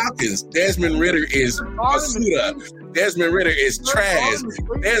not the Falcons. Desmond Ridder is a suit. Desmond Ridder is trash.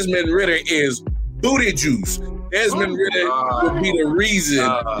 Desmond Ridder is booty juice. Desmond Ridder will be the reason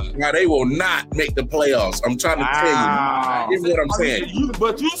why they will not make the playoffs. I'm trying to tell you. Here's what I'm saying.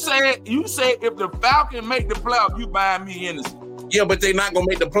 But you said if the Falcons make the playoffs, you buying me in this. Yeah, but they're not gonna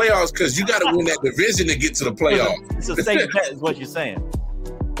make the playoffs because you got to win that division to get to the playoffs. It's a safe bet, is what you're saying.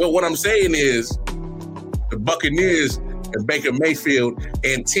 But what I'm saying is, the Buccaneers and Baker Mayfield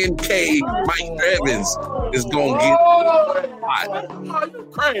and 10K Mike Evans is gonna get hot. You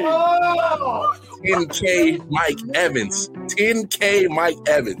crazy? 10K Mike Evans. 10K Mike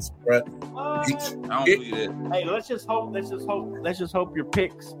Evans, bro. Hey, let's just hope your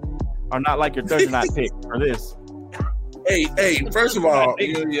picks are not like your Thursday night pick for this. Hey, first of all,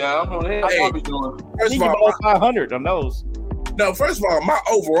 First of all, 500 on those. No, first of all, my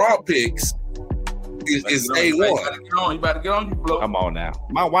overall picks is A1. You better get on, you blow. Come on now.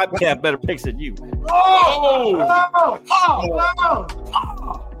 My wife have better picks than you.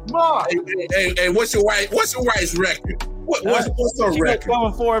 Hey, what's your wife's record? What's her record?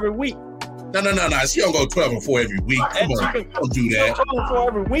 12-4 every week. No. She don't go 12-4 every week. Come on, don't do that. 12-4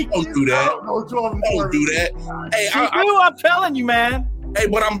 every week. Don't do that. Don't do that. Hey, I'm telling you, man. Hey,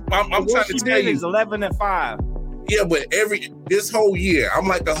 but I'm trying to tell you, is 11-5. Yeah, but this whole year, I'm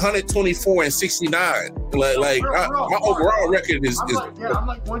like 124-69. Like my overall record is. I'm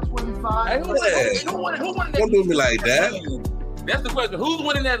like 125. Hey, who won Don't do me like that. That's the question. Who's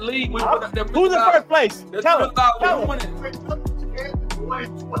winning that league? Who's in first place? Tell him. Who's winning?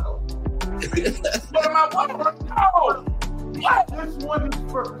 What am I winning? This one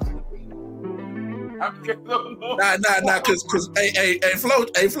is first. Nah, cause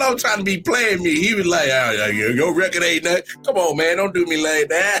Flo trying to be playing me. He was like, your record ain't nothing. Come on, man, don't do me like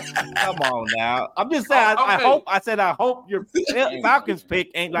that. Come on now. I'm just saying. I hope your Falcons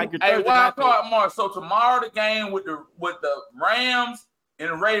pick ain't like your. Hey, wild card, Mark. So tomorrow the game with the Rams and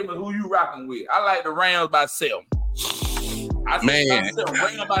the Ravens. Who you rocking with? I like the Rams by 7. Rams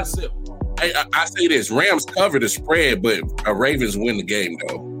by 7. Hey, I say this: Rams cover the spread, but Ravens win the game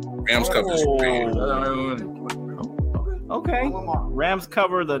though. Rams cover the spread. Okay. Rams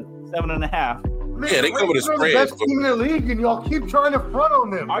cover the 7.5. Yeah, they cover the spread. The best team in the league, and y'all keep trying to front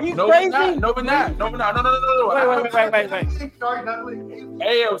on them. Are you crazy? No, we're not. No. Wait.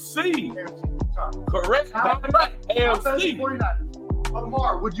 AFC. Correct. AFC.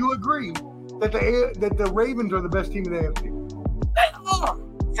 Lamar, would you agree that the Ravens are the best team in the AFC? They are.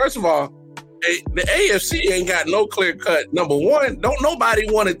 First of all, the AFC ain't got no clear cut. Number one, don't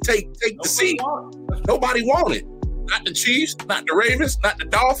nobody want to take the seat. Nobody want it. not the Chiefs, not the Ravens, not the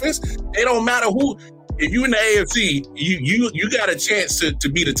Dolphins. It don't matter who. If you in the AFC, you got a chance to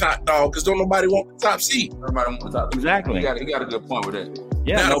be the top dog because don't nobody want the top seed. Everybody wants the top. Exactly. He got a good point with that.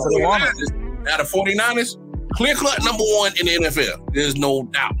 Yeah. Now the 49ers, clear-cut number one in the NFL. There's no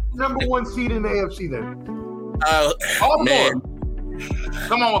doubt. Number one seed in the AFC then. Man.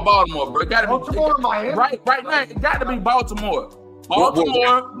 Come on with Baltimore, bro. Baltimore, Miami. Right now, it got to be Baltimore.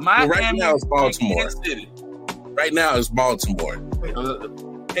 Baltimore, Miami, right now it's Baltimore. Kansas City. Right now it's Baltimore.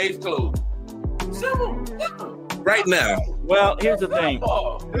 Case closed. Simple. Right now. Well, here's the thing.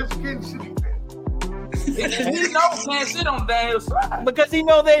 This Kansas City fan. He knows Kansas City on the damn side. Because he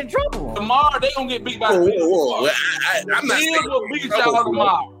know they're in trouble. Tomorrow they gonna get beat by the Whoa. I'm not saying will beat y'all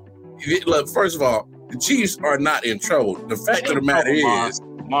tomorrow. Look, first of all, the Chiefs are not in trouble. The fact of the matter is,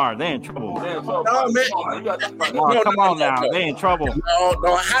 Mar, they in trouble. no, man. Mar, come on now, they in trouble.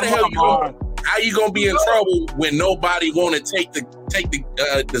 No. How the hell how you gonna be in trouble when nobody want to take the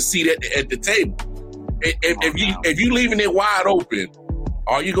seat at the table? If you leaving it wide open,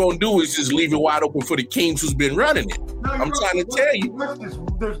 all you gonna do is just leave it wide open for the Kings who's been running it. I'm trying to tell you.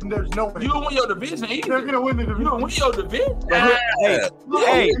 There's no way. You don't win your division either. They're gonna win the division. You don't win your division.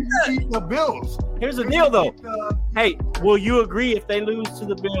 Hey, beat the Bills. Here's the deal, though. Hey, will you agree if they lose to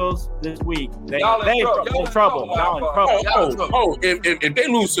the Bills this week? They in trouble. Y'all in trouble. If they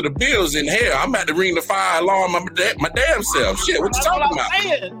lose to the Bills, in hell, I'm about to ring the fire alarm my damn self. Shit, what you talking about?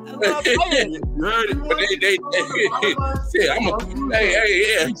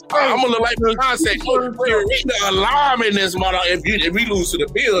 I'm gonna look like Beyonce. Ring the alarm in this mother. If we lose to the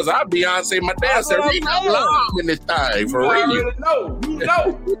Bills, I'll Beyonce my dad said ring the alarm in this thing for real. You know.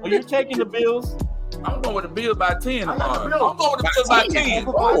 Well, you're taking the Bills. I'm going with the Bills by 10 tomorrow. I'm going with the Bills by 10.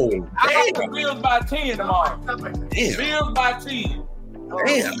 I got the Bills by 10 tomorrow. Damn. Bills by 10.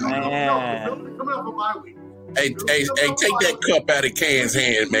 Damn. Man. Coming up on my week. Hey, take that cup out of Can's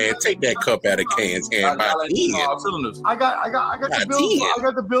hand, man. Take that cup out of Can's hand by 10. I got the Bills. I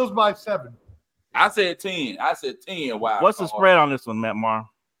got the Bills by 7. I said 10. Wow. What's the spread on this one, Matt Mar?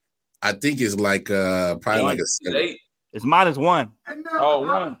 I think it's like probably like a 7. 8. It's -1. One.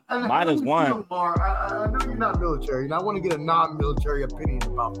 -1. I know you're not military, and I want to get a non-military opinion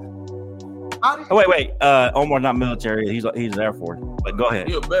about that. Wait. Omar's not military. He's Air Force. But go ahead.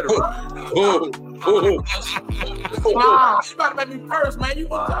 You're better. You about to make me curse, man. You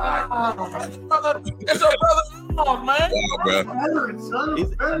it's your brother, man.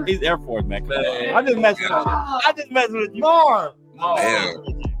 He's Air Force, man. I'm just messing with you. Mar. Damn.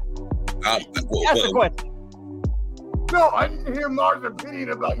 Ask the question. No, I didn't hear Mar's opinion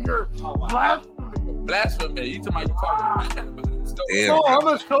about your blasphemy. You talking about Damn. No, I'm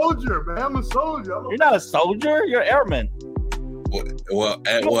a soldier, man. I'm a soldier. You're not a soldier. You're airman. Well,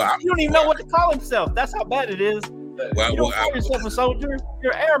 you don't even know what to call himself. That's how bad it is. You don't call yourself a soldier.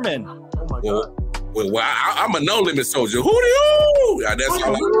 You're airman. Oh my God. Well, I'm a no-limit soldier. Hootie-hoo! That's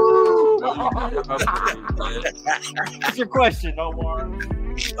all What's your question, Omar?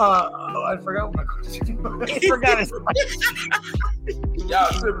 I forgot my question.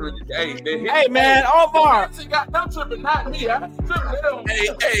 Y'all tripping. Hey, man, Omar. Got them tripping, not me. I thought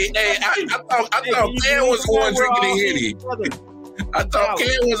Ken was the one drinking the Henny. I thought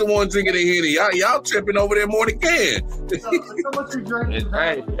Ken was the one drinking the Henny. Y'all tripping over there more than Ken. How much you drank?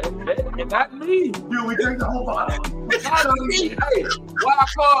 Hey, not me. Dude, we drank the whole bottle. Not me. Hey, why I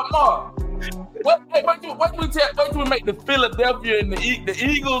call Mark? What we make the Philadelphia and the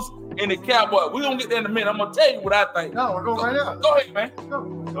Eagles and the Cowboys? We're going to get there in a minute. I'm going to tell you what I think. No, we're going right now. Go ahead, man.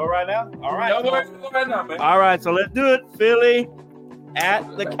 Go right now? All right. Go right now, man. All right, so let's do it. Philly at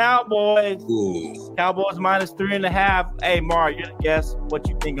the Cowboys. Ooh. Cowboys -3.5. Hey, Mar, you guess what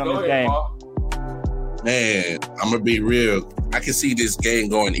you think on this game? Mark. Man, I'm going to be real. I can see this game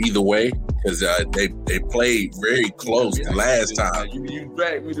going either way because they played very close the last time. You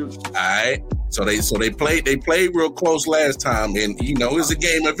dragged me to. All right. So they played real close last time, and it's a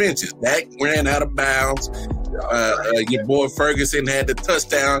game of inches. Dak ran out of bounds. Your boy Ferguson had the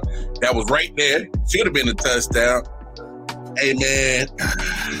touchdown that was right there. Should have been a touchdown. Hey man,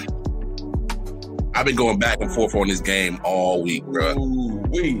 I've been going back and forth on this game all week, bro.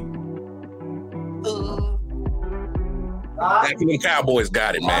 The Cowboys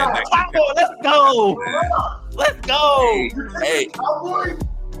got it, man. Let's go. Let's go.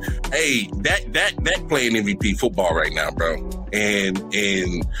 Hey, that playing MVP football right now, bro. And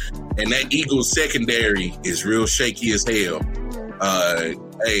that Eagles secondary is real shaky as hell.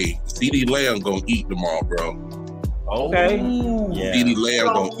 Hey, CD Lamb gonna eat tomorrow, bro. Okay. Yeah. CD Lamb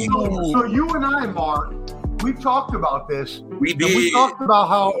gonna eat tomorrow. So you and I, Mark, we talked about this. We did. And we talked about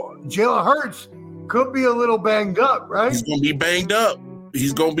how Jalen Hurts could be a little banged up, right? He's gonna be banged up.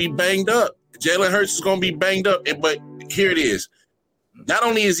 Jalen Hurts is gonna be banged up. But here it is. Not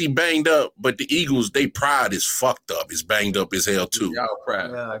only is he banged up, but the Eagles, they pride is fucked up. It's banged up as hell too. Y'all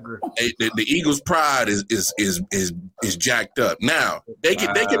pride. Yeah, I agree. The Eagles' pride is jacked up. Now they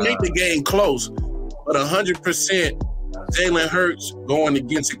can make the game close, but 100%. Jalen Hurts going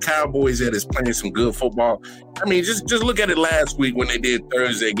against the Cowboys that is playing some good football. I mean, just look at it last week when they did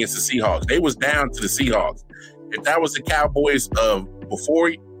Thursday against the Seahawks. They was down to the Seahawks. If that was the Cowboys of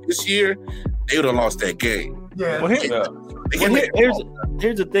before this year, they would have lost that game. Yeah. Well, here's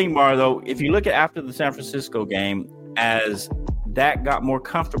the thing, Mar, though. If you look at after the San Francisco game, as Dak got more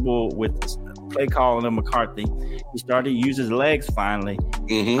comfortable with play calling of McCarthy, he started to use his legs finally.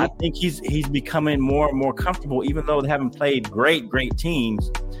 Mm-hmm. I think he's becoming more and more comfortable, even though they haven't played great teams.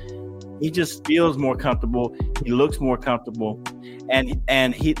 He just feels more comfortable. He looks more comfortable,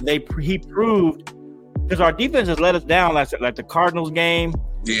 and he proved, because our defense has let us down, like the Cardinals game.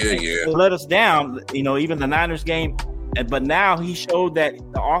 Yeah. Let us down, even the Niners game. But now he showed that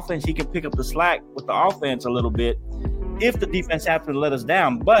the offense, he can pick up the slack with the offense a little bit if the defense happens to let us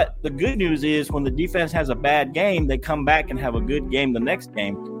down. But the good news is when the defense has a bad game, they come back and have a good game the next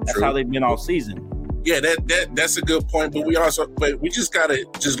game. That's True. how they've been all season. Yeah, that's a good point. But we just gotta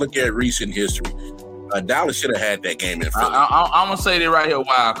look at recent history. Dallas should have had that game in Philly. I'm gonna say that right here,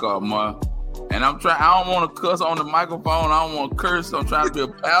 wild card, man. And I don't want to cuss on the microphone. I don't want to curse. I'm trying to be a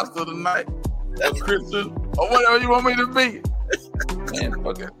pastor tonight, a Christian, or whatever you want me to be. Man,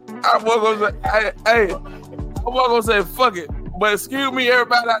 fuck it. I was gonna say fuck it. But excuse me,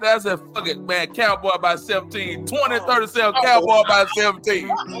 everybody out there, I said fuck it, man. Cowboy by 17. 20-37, Cowboy by 17.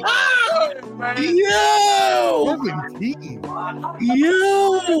 Yo!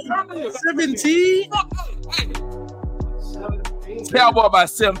 17? Cowboy by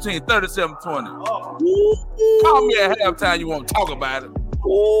 17, 37-20. Call me at halftime. You want to talk about it?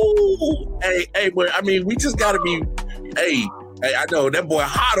 Ooh. Hey, but I mean, we just gotta be. Hey, I know that boy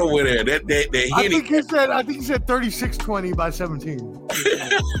hot over there. That I think he said 36-20 by 17.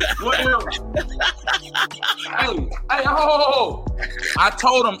 Ho. I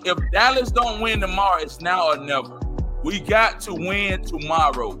told him if Dallas don't win tomorrow, it's now or never. We got to win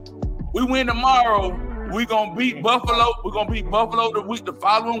tomorrow. We win tomorrow, we're gonna beat Buffalo. We're gonna beat Buffalo the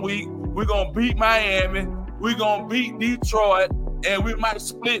following week. We're gonna beat Miami. We're gonna beat Detroit, and we might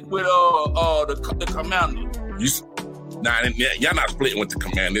split with the Commanders. Y'all not splitting with the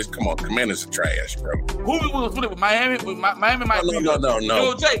Commanders. Come on, Commanders are trash, bro. Who we will split with? Miami? Miami might be. No.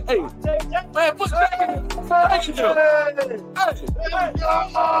 Yo, Jay, hey, man, put Jay in.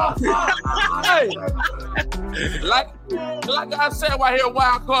 Hey, like I said right here,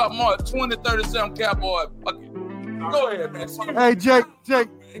 wild card mark 20-37 Cowboy. Okay. Go ahead, man. Hey, Jake,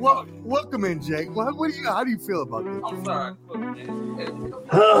 welcome in, Jake. How do you feel about this? I'm sorry.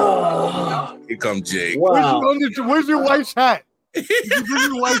 Here comes Jake. Wow. Where's your wife's hat? Did you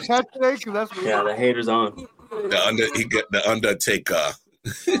bring your wife's hat today? Yeah, the haters on. He got the Undertaker.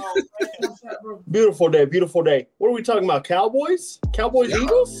 Beautiful day. What are we talking about? Cowboys?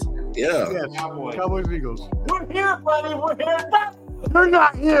 Eagles? Yeah. Yes, Cowboys, Eagles. We're here, buddy. We're here. You're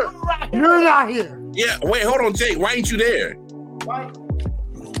not here. Yeah. Wait, hold on, Jake. Why ain't you there?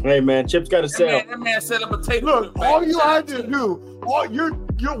 Hey, man, Chip's got to sell. That man said a potato. Look, all you had to do,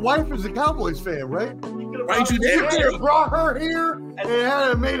 your wife is a Cowboys fan, right? Why ain't you You could there? have brought her here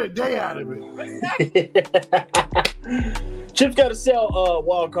and made a day out of it. Chip's got to sell,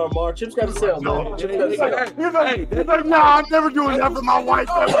 wild card Mar. Chip's got to sell, man. Chip's got to sell. He's like, nah, I'm never doing that for my wife.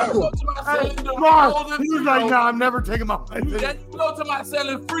 He's like, nah, I'm never taking my wife. You go to my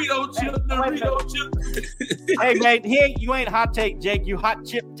selling Frito chips, Dorito chips. Hey, mate, you ain't hot take, Jake. You hot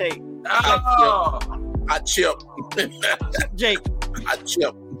chip take. Hot chip. Jake. Hot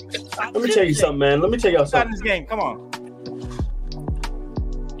chip. Let me tell you something, man. Let me tell y'all Start something. this game. Come on.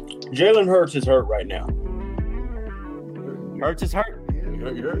 Jalen Hurts is hurt right now. Hurts is hurt.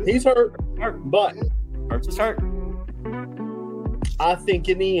 He's hurt, but Hurts is hurt. I think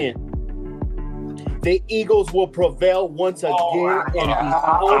in the end, the Eagles will prevail once again and be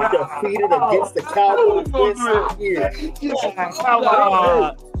undefeated against the Cowboys this year.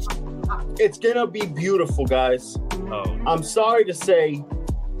 It's going to be beautiful, guys. I'm sorry to say,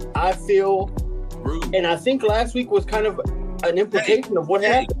 I feel, and I think last week was kind of an implication of what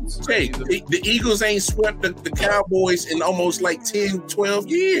happens. Hey, the Eagles ain't swept the Cowboys in almost like 10, 12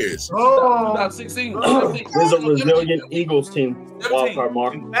 years. About 16. There's a resilient Eagles team. Wildcard,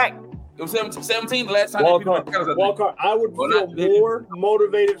 Mark. In fact, it was 17 the last time. Wildcard. I would feel more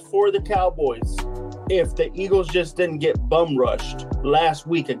motivated for the Cowboys if the Eagles just didn't get bum rushed last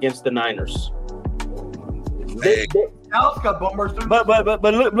week against the Niners. Dallas got bummers. But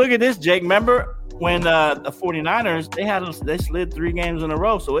look at this, Jake. Remember when the 49ers they slid 3 games in a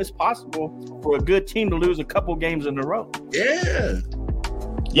row, so it's possible for a good team to lose a couple games in a row. Yeah,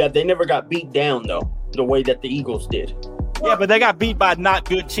 they never got beat down though, the way that the Eagles did. Yeah, but they got beat by not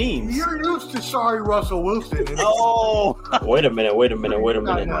good teams. You're used to sorry Russell Wilson. Oh, wait a minute.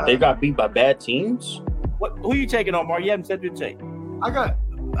 They got beat by bad teams. Who you taking, Omar? You haven't said your take. I got.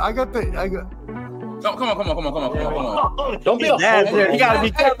 Come on. Don't be a You gotta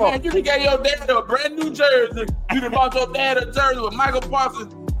be careful. Man, you can get your dad a brand new jersey. You done bought your dad a jersey with Michael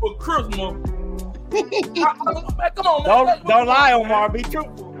Parsons for Christmas. Come on, man. Don't lie, Omar. Be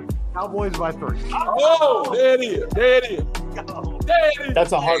truthful. Cowboys by 3. Oh, there it is.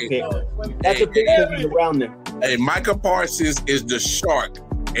 That's a hard pick. That's a pick because he's around there. Hey, Michael Parsons is the shark,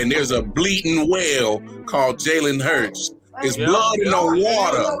 and there's a bleeding whale called Jalen Hurts. It's blood in the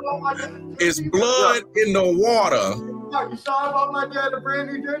water. It's blood in the water. You saw about my dad, a brand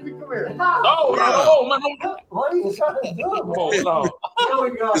new jersey? Come here. What are you trying to do?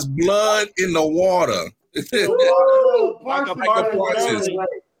 It's blood in the water. Michael Parsons.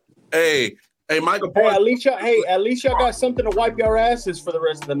 Hey, Michael Parsons. At least y'all got something to wipe your asses for the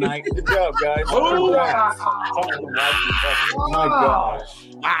rest of the night. Good job, guys. My gosh.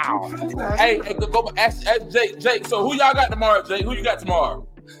 Wow. Hey, go ask Jake. So who y'all got tomorrow, Jake? Who you got tomorrow?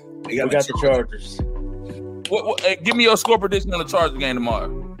 We got the Chargers. Give me your score prediction on the Chargers game tomorrow.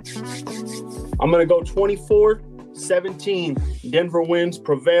 I'm going to go 24-17. Denver wins,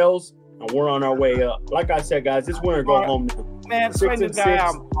 prevails, and we're on our way up. Like I said, guys, this winner go home now. Man, 6-6.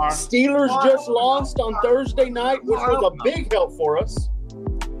 Steelers just lost on Thursday night, which was a big help for us.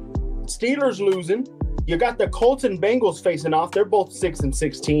 Steelers losing. You got the Colts and Bengals facing off. They're both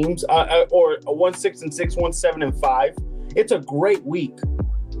 6-6 teams, or 1 6-6, 1 7-5. It's a great week.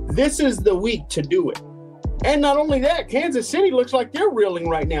 This is the week to do it. And not only that, Kansas City looks like they're reeling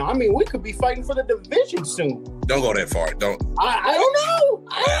right now. I mean, we could be fighting for the division soon. Don't go that far. Don't. I don't know.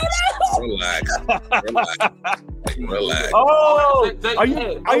 Relax. Oh,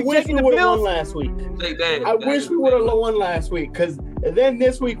 I wish we would have won last week. I wish we would have won last week, because then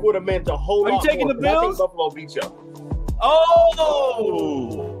this week would have meant a whole lot more. Are you taking the Bills? I think Buffalo beat you.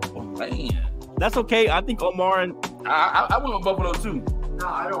 Oh, man. That's okay. I think Omar and I went with Buffalo too. No,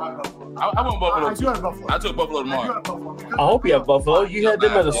 I don't have Buffalo. I went Buffalo I do have Buffalo. I took Buffalo tomorrow. I hope you have Buffalo. You had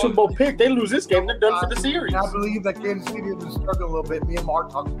them as a Super Bowl pick. They lose this game, they're done for the series. I believe that Kansas City is struggling a little bit. Me and Mark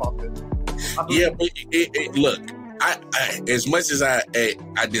talked about this. Yeah, but look, I as much as I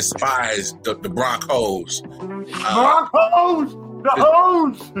despise the Broncos. The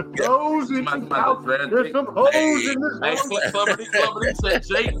hose in this house. There's some hose in this house. Clubber said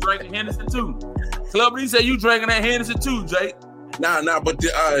Jake drinking Henderson too. Clubber said you drinking that Henderson too, Jake. Nah, but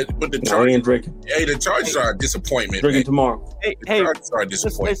the No, he ain't drinking. Hey, the Chargers are a disappointment. Drinking tomorrow. Hey, Chargers are a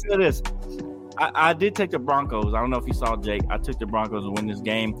disappointment. Listen to this. I did take the Broncos. I don't know if you saw, Jake. I took the Broncos to win this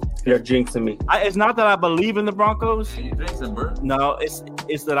game. You're jinxing me. It's not that I believe in the Broncos. You jinxing, bro. No, it's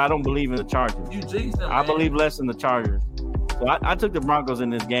that I don't believe in the Chargers. You jinxing, I believe less in the Chargers. So I took the Broncos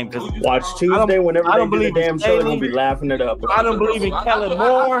in this game because watch Tuesday whenever they do the damn show, they're gonna be laughing it up. I don't believe in Kellen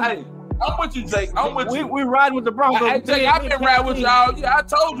Moore. I'm with you, Jake. I'm with you. We riding with the Broncos. Hey, Jake, I've been riding with y'all. Yeah, I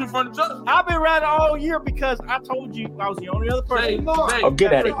told you from the jump. I've been riding all year because I told you I was the only other person.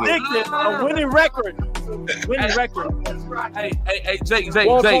 Get out of here. A winning record. Hey, Jake. You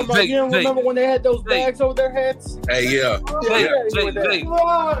remember when they had those bags over their heads? Hey, yeah.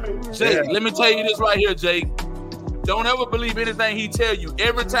 Jake, let me tell you this right here, Jake. Don't ever believe anything he tell you.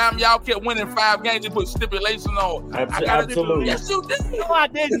 Every time y'all kept winning 5 games, he put stipulations on. Absolutely. Yes, you did. No, I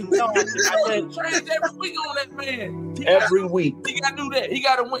didn't. No, I didn't. Trains every week on that man. Every week. He got to do that. He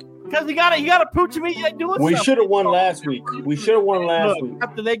got to win. Because he got to prove to me you're doing something. We should have won last week. Week.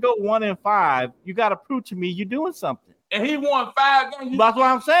 After they go 1-5, you got to prove to me you're doing something. And he won 5 games. That's what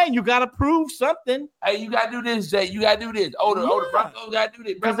I'm saying. You got to prove something. Hey, you got to do this, Jay. You got to do this. The Broncos got to do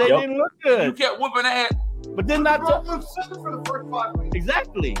this. Because they didn't look good. You kept whooping ass. But then not for the first 5 weeks. What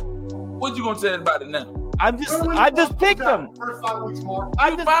Exactly. you gonna say about it now? I just picked them. First 5 weeks more.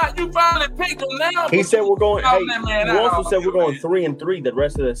 You finally picked them now. He said we're going. He also said we're going 3-3 the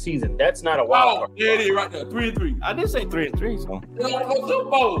rest of the season. That's not a wild card. Yeah, it is right there. 3-3. I did say 3-3. So. Super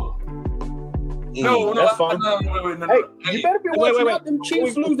Bowl. No, that's fine. No. Hey, you better be watching out. Them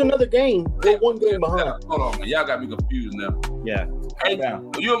Chiefs lose another game. They're 1 game behind. Hold on, man. Y'all got me confused now. Yeah. Hey,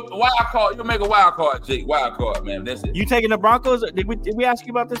 you wild card. You make a wild card, Jake. Wild card, man. That's it. You taking the Broncos? Did we ask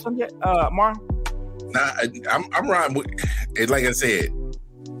you about this one yet, Mar? Nah, I'm riding with. Like I said,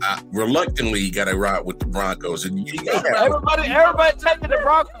 reluctantly you got to ride with the Broncos. And Everybody taking the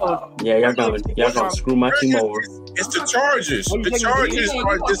Broncos. Yeah, y'all gonna screw my team over. It's the Chargers. The Chargers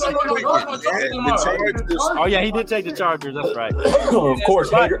are disappointing. The Chargers. Oh yeah, he did take the Chargers. That's right. Of course,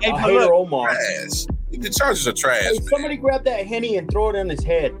 hater Omar. Trash. The Chargers are trash. Hey, somebody grab that Henny and throw it on his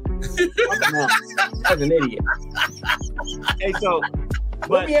head. As an idiot. Hey, so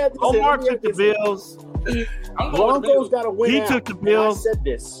but Omar took the Bills. Broncos got to win. He out. took the Bills. I said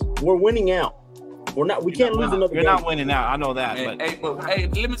this. We're winning out. We're not. We can't lose another You're game. not winning out. I know that. Hey,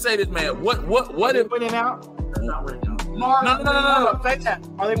 let me say this, man. What if winning out? No. Say that.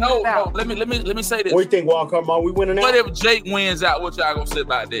 Are they No, winning out? let me say this. What do you think, Walker? Are we winning out? What if Jake wins out? What y'all gonna say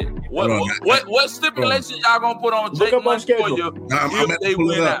about that? What stipulation y'all gonna put on Jake wins for you if they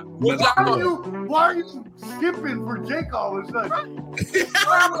win out? Why are you skipping for Jake all of a sudden? He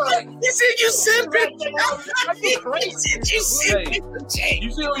said you sipping. He said you sipping for Jake.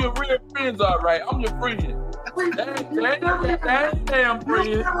 You see who your real friends are, right? I'm your friend. Damn friend.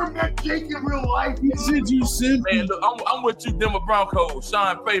 You never met Jake in real life. He said you sipping. Man, look, I'm with you, Denver Broncos.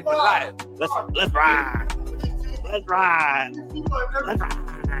 Sean Pay for life. Let's ride. Let's ride.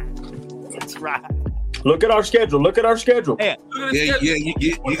 Let's ride. Look at our schedule. Hey,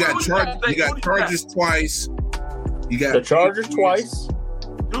 You got Chargers twice. You got the Chargers twice.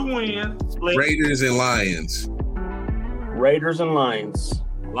 2 wins. Raiders and Lions.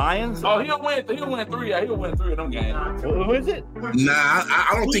 Lions? Oh, he'll win 3. Yeah, he'll win 3 of them games. Who is it? Nah,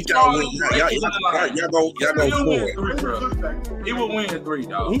 I don't think y'all win. Y'all go 4. He will win 3,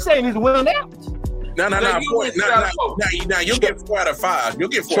 dog. He's saying he's winning out. No. Now you'll get 4 out of 5. You'll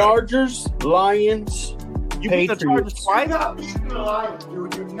get 4. Chargers, Lions, You beat the Chargers Patriots. twice? You're not beating the Lions,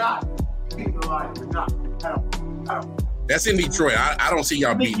 dude. You're not beating the Lions. You're not. I don't. That's in Detroit. I don't see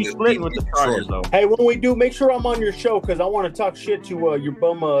y'all I think beating he's splitting with the Chargers, though. Hey, when we do, make sure I'm on your show because I want to talk shit to your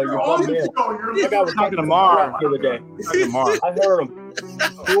bum. Your bum head. That guy was talking to Mark the other day. I heard him.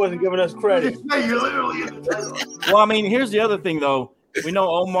 He wasn't giving us credit. You're literally in the Well, I mean, here's the other thing, though. We know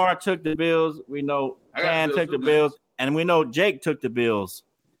Omar took the Bills. We know Can took the Bills. And we know Jake took the Bills.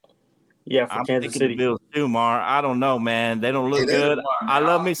 Yeah, for I'm Kansas taking City. the Bills too, Mar. I don't know, man. They don't look good. I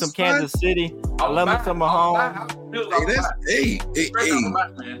love me some Kansas City. I love me some Mahomes. Hey,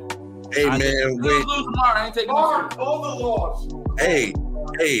 man. Wait.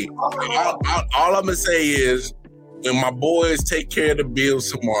 Hey. All I'm gonna say is, when my boys take care of the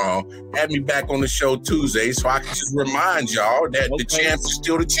Bills tomorrow, have me back on the show Tuesday, so I can just remind y'all that the champs are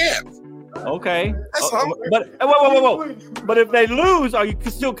still the champs. Okay. But whoa. But if they lose, are you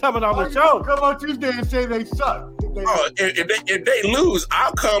still coming on the show? Come on Tuesday and say they suck. If they lose,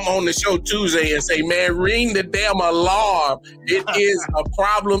 I'll come on the show Tuesday and say, man, ring the damn alarm. It is a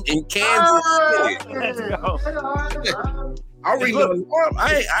problem in Kansas City. Let's go. I'll ring the alarm.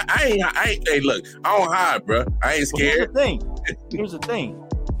 I ain't. Hey, look, I don't hide, bro. I ain't scared. Here's the thing.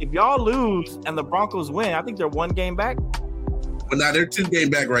 If y'all lose and the Broncos win, I think they're 1 game back. But now they're 2 game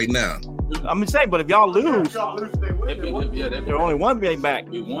back right now. I'm saying, but if y'all lose, They're they're only 1 game back.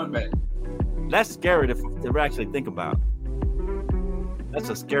 one back. That's scary to actually think about. That's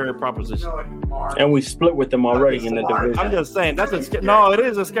a scary proposition. And we split with them already in the division. I'm just saying it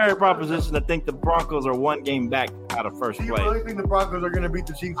is a scary proposition to think the Broncos are 1 game back out of first Do you place. really think the Broncos are going to beat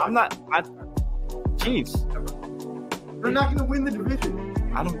the Chiefs? Chiefs. They're not going to win the division.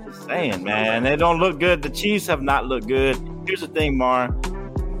 I'm just saying, man. They don't look good. The Chiefs have not looked good. Here's the thing, Mar.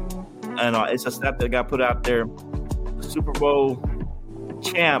 And it's a stat that got put out there. The Super Bowl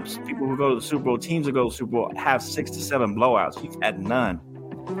champs, people who go to the Super Bowl, teams who go to the Super Bowl, have 6 to 7 blowouts. We've had none.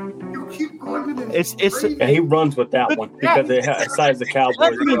 You keep going to this. Yeah, he runs with that one because it size the Cowboys.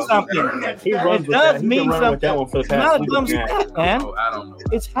 That means something. He runs It with that. does He mean can run something. with that one for the It's past not a dumb stat, man. I don't know.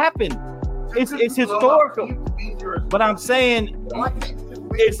 It's happened. It's historical. But I'm saying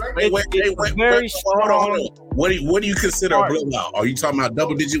it's very strong. What do you consider a blowout? Are you talking about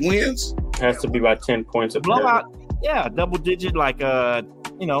double-digit wins? Has to be about 10 points. Blowout, yeah, double digit, like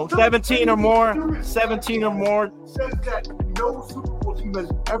 17 or more. 17 or more. Says that no Super Bowl team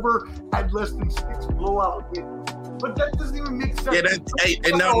has ever had less than 6 blowout wins. But that doesn't even make sense. Yeah,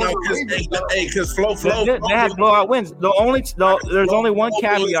 because flow. They had blowout wins. There's only one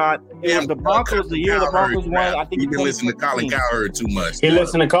caveat. It was the Broncos. The year the Broncos won, I think you've been listening to Colin Cowherd too much. He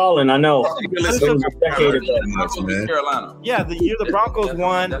listened to Colin, I know. You've been listening to Cowherd too much, man. Carolina. Yeah, the year the Broncos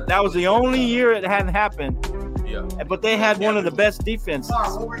won, that was the only year it hadn't happened. Yeah. But they had one of the best defenses.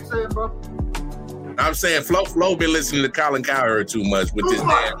 What were you saying, bro? I'm saying Flo been listening to Colin Cowherd too much with this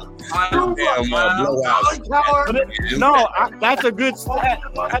damn blowout. No, that's a good stat.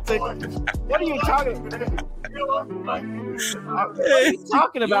 What are you talking about? What are you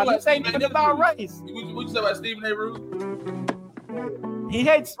talking about? This ain't nothing about race. What you say about Stephen A. Ruben? He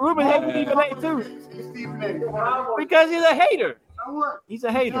hates Ruben. Hates Stephen A. too. Because he's a hater. He's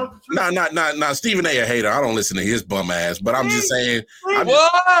a hater. Nah. Stephen A. a hater. I don't listen to his bum ass. But I'm just saying.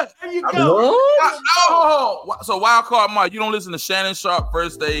 What? There you go. Oh, so Wild Card Mark, you don't listen to Shannon Sharp,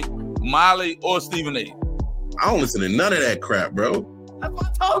 First Day, Miley, or Stephen A. I don't listen to none of that crap, bro. That's what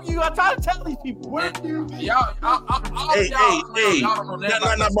I told you. I try to tell these people. Hey. But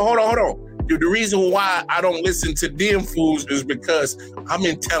hold on. The reason why I don't listen to them fools is because I'm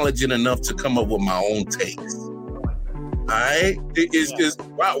intelligent enough to come up with my own takes. All right?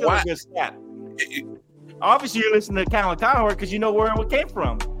 Why? Obviously, you listen to Colin Cowherd because you know where it came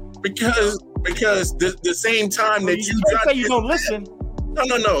from. Because the same time that you say you don't listen.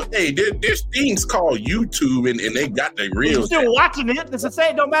 No. Hey, there's things called YouTube, and they got the real. You're still watching it. It's the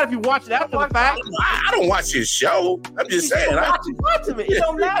same. It don't matter if you watch it after the fact. I don't watch his show. I'm just saying. Watching it. It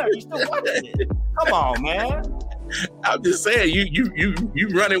don't matter. You still watching it. Come on, man. I'm just saying. You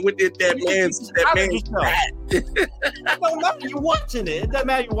running with it. That man's. It don't matter. You watching it. It doesn't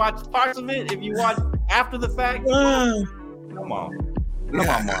matter. You watch parts of it. If you watch after the fact. Come on, Mark. Nah.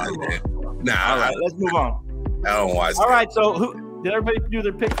 All right. Let's move on. I don't watch. All right. So did everybody do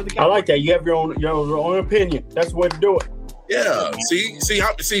their pick for the Cowboys? I like that. You have your own opinion. That's the way to do it. Yeah. See.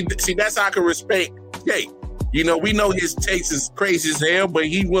 That's how I can respect. Hey, we know his takes is crazy as hell, but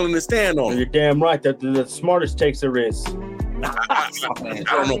he's willing to stand on it. You're damn right. That the smartest takes there is. I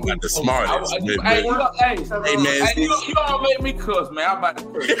don't know about the smartest. Hey, man. You don't make me cuss, man. I'm about to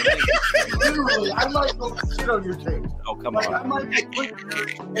curse. Literally, I might go shit on your tape. Oh, come on.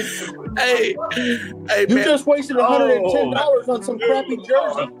 Hey, You man. just wasted $110 on some crappy jersey.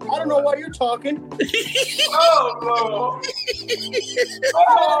 I don't know why you're talking. Oh, Get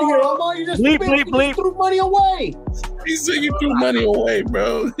out of here, Omar. You just threw money away. He said you threw money away,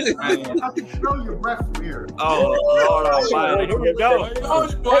 bro. I can smell your breath from here. Oh, Lord Almighty. Here we go.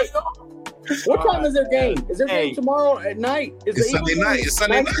 What time is their game? Is their game tomorrow at night? It's Sunday night. It's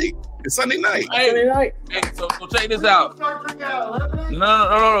Sunday night. It's Sunday night. Sunday night. Hey, so check this out.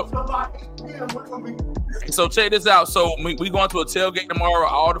 No. So check this out. So we going to a tailgate tomorrow.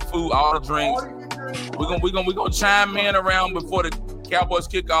 All the food, all the drinks. We're gonna chime in around before the Cowboys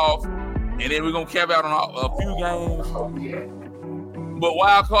kick off, and then we're gonna cap out on a few games. But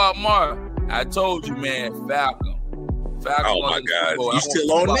Wild Card Mark, I told you, man, Falcon. Oh my God, you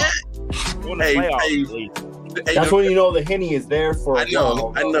still on that? Hey, that's when you know the Henny is there for. I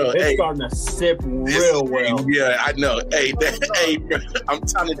know. It's starting to sip real well. Yeah, I know. Hey, I'm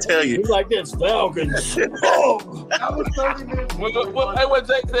trying to tell you. He's like this Falcons. Oh, that was 30 minutes. Hey, what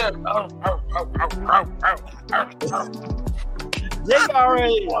Jake said?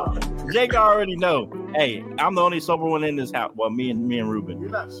 Jake already know. Hey, I'm the only sober one in this house. Well, me and Ruben. You're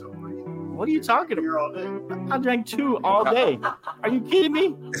not sober. What are you talking about? You're all day. I drank 2 all day. Are you kidding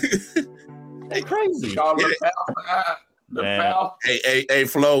me? That's crazy. Hey,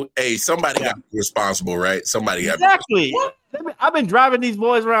 Flo. Hey, somebody got to be responsible, right? Somebody got exactly. I've been driving these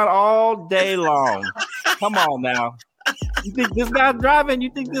boys around all day long. Come on now. You think this guy's driving? You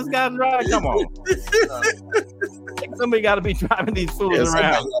think this guy's driving? Come on. Somebody got to be driving these fools around.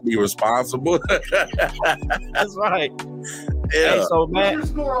 Somebody got to be responsible. That's right. Yeah. Hey, so, man,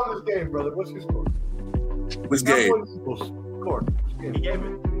 what's your score on this game, brother? What's your score? Which game? Score. He gave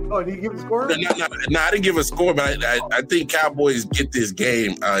it. Oh, did he give the score? No, I didn't give a score, but I think Cowboys get this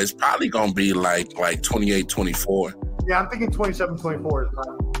game. It's probably going to be like 28-24. Yeah, I'm thinking 27-24 is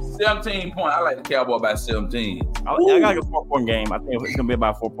fine. 17 points. I like the Cowboy by 17. I got a 4-point game. I think it's going to be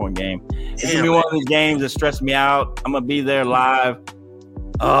about a 4-point game. It's going to be one of these games that stress me out. I'm going to be there live.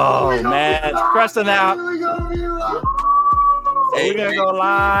 Oh, man. Stressing out. We're going to go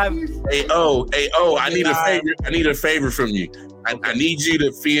live. Hey, I need a favor from you. I need you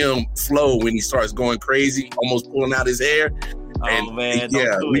to film Flo when he starts going crazy, almost pulling out his hair. Oh, man.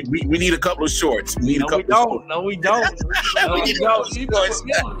 Yeah, we need a couple of shorts. We need a couple of shorts. No, we don't.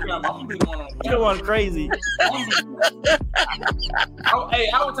 You're one crazy. Hey,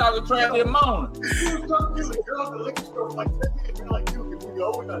 I was talking trash this morning.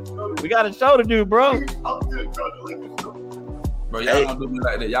 We got a show to do, bro. Bro, y'all don't do me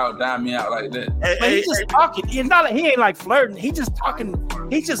like that. Y'all dime me out like that. But he's just talking. It's not like he ain't like flirting. He just talking.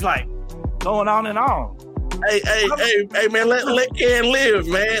 He's just like going on and on. Hey, man, let Ken live,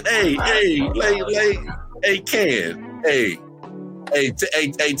 man. Hey, Ken. Hey,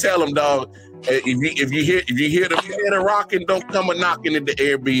 tell him, dog. If you hear the piano rocking, don't come a knocking at the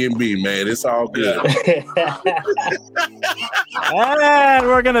Airbnb, man. It's all good. And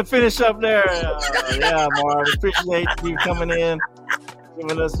we're gonna finish up there. Yeah, Marv, appreciate you coming in,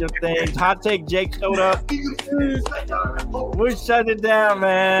 giving us your thing. Hot take, Jake showed up. We shut it down,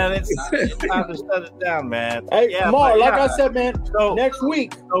 man. It's time to shut it down, man. Hey, Marv, like I said, man, so, next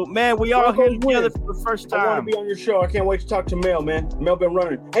week. So, man, we all here together for the first time. I want to be on your show. I can't wait to talk to Mel, man. Mel been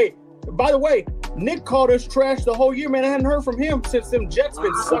running. Hey, by the way, Nick called us trash the whole year, man. I hadn't heard from him since them Jets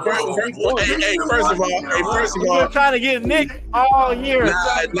been sucking. First of all, we're trying to get Nick all year.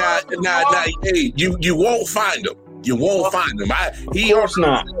 Hey, you won't find him. You won't find him. Of course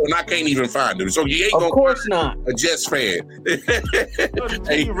not. And I can't even find him. So you ain't of course not a Jets fan.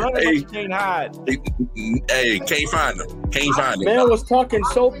 Can't hide. Hey, can't find him. Can't find him. Man was talking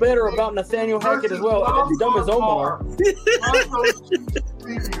so better about Nathaniel Hackett as well. As dumb as Omar.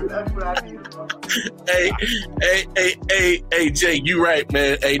 Hey, Jay, you right,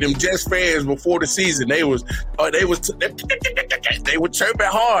 man. Hey, them Jets fans before the season, they were chirping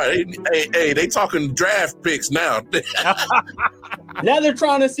hard. Hey, they talking draft picks now. Now they're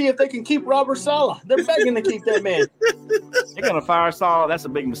trying to see if they can keep Robert Saleh. They're begging to keep that man. They're gonna fire Saleh. That's a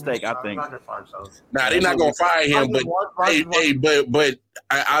big mistake, I think. Nah, they're not gonna fire him. But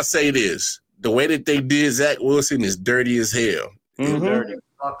I say this: the way that they did Zach Wilson is dirty as hell. Mm-hmm. Dirty.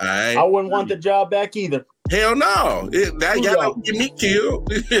 All right. I wouldn't want the job back either. Hell no! That y'all get me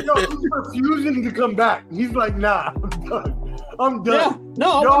killed. He's refusing to come back. He's like, nah, I'm done. Yeah,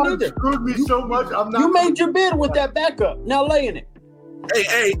 no, I y'all wouldn't either. Screwed me so much. I'm not. You made your bid with that backup. Now lay in it.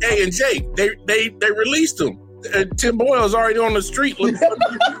 Hey, and Jake, they released him. Tim Boyle's already on the street. Hey,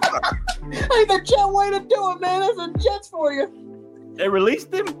 the Jet way to do it, man. That's the Jets for you. They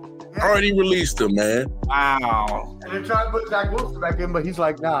released him? Already released him, man. Wow. And they're trying to put Zach Wilson back in, but he's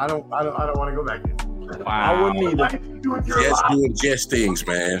like, nah, I don't want to go back in. Wow. I wouldn't either. Jets doing Jets things,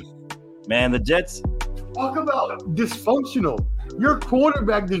 man. Man, the Jets. Talk about dysfunctional. Your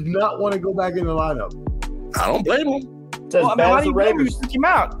quarterback does not want to go back in the lineup. I don't blame him. Says why do you took him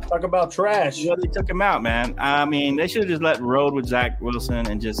out? Talk about trash. Yeah, they took him out, man. I mean, they should have just let road with Zach Wilson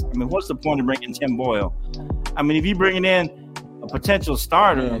and just. I mean, what's the point of bringing Tim Boyle? I mean, if you bringing in a potential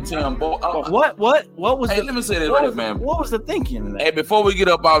starter, Tim Boyle. What was? Hey, let me say this right, man. What was the thinking in that? Hey, before we get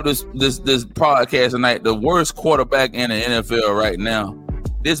up off this podcast tonight, the worst quarterback in the NFL right now.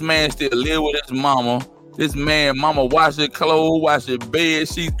 This man still live with his mama. This man, mama wash his clothes, wash his bed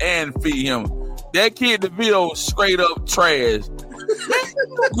sheets, and feed him. That kid DeVito straight up trash.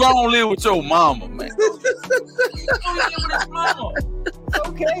 Go on live with your mama, man.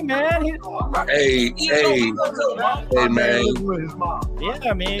 Okay, man. Hey, man. Yeah,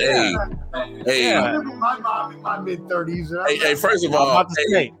 I mean, Hey. My mom in my mid-30s. Hey, first of all, have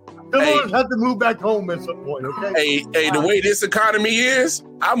to move back home at some point, okay? Hey, the way this economy is,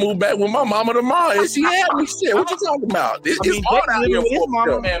 I moved back with my mama tomorrow, and she had me. Shit, what you talking about? It's hard out here for a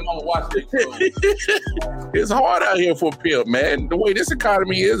pimp. Man, mama watch it. It's hard out here for a pimp, man. The way this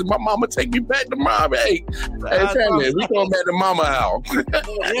economy is, my mama take me back to mom. Hey, family, we going back to mama house.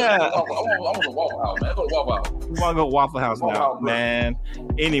 Yeah. I want to Waffle House, man. Go to Waffle House. We want to go Waffle House now, man.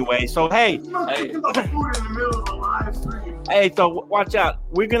 Anyway, so hey. Hey, so watch out.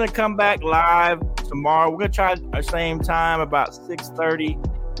 We're going to come back live tomorrow. We're going to try our same time, about 6:30.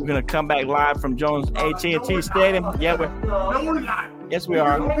 We're going to come back live from Jones AT&T Stadium. Yeah, we're not. Yes, we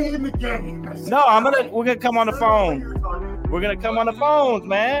are. We'll be in the game. No, we're going to come on the phone. We're going to come on the phones,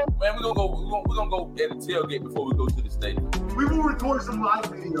 man. Man, we're gonna go at the tailgate before we go to the stadium. We will record some live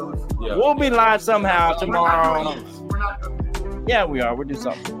videos. Yeah. We'll be live somehow tomorrow. We're not doing this. Yeah, we are. We'll do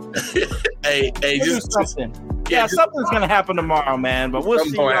something. Hey, just something. Yeah, something's gonna happen tomorrow, man. But we'll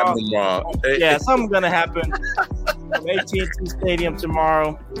see. Yeah, something's gonna happen. From AT&T Stadium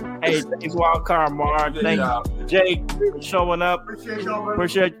tomorrow. Hey, thanks Wildcard Mark. Thanks Jake for showing up.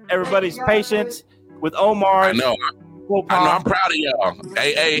 Appreciate everybody's patience with Omar. I know. I'm proud of y'all.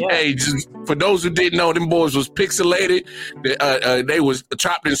 Hey, just for those who didn't know, them boys was pixelated. They was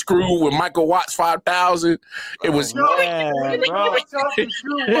chopped and screwed with Michael Watts 5000. It was.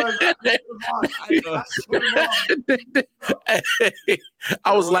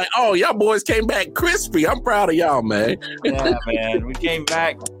 I was like, oh, y'all boys came back crispy. I'm proud of y'all, man. Yeah, man. We came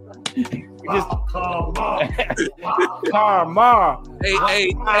back. Karma.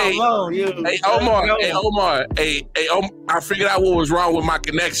 Hey, Omar. I figured out what was wrong with my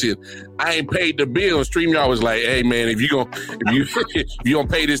connection. I ain't paid the bill. StreamYard was like, hey man, if you gonna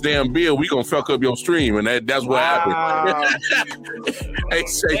pay this damn bill, we gonna fuck up your stream, and that's what happened. Hey,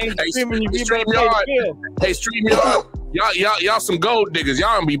 StreamYard. Y'all some gold diggers.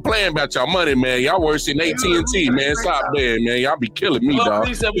 Y'all don't be playing about y'all money, man. Y'all worse than AT&T, man. Stop playing, man. Y'all be killing me, dog.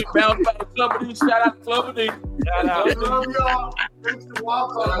 Club said we bounced by the Club D. Shout out to Club D. Shout out. Love y'all. Thanks to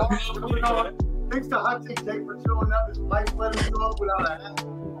Walker. Thanks to Hot Take Jake for showing up. His wife let him show up without a hat.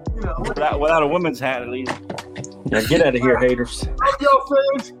 You know, Without a woman's hat, at least. Yeah, get out of here, haters. love y'all,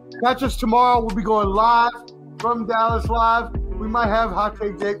 fans. Not just tomorrow. We'll be going live from Dallas live. We might have Hot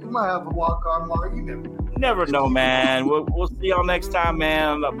Take Jake. We might have a wild card Mark. You never know. Never know, man. We'll see y'all next time, man.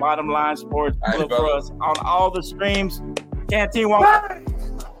 On the Bottom Line Sports. Look for us on all the streams. Canteen wants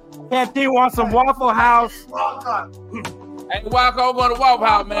some Waffle House. Hey, Walker, I'm going to Waffle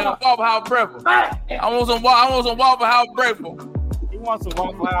House, man. Waffle House breakfast. I want some Waffle House breakfast. He wants some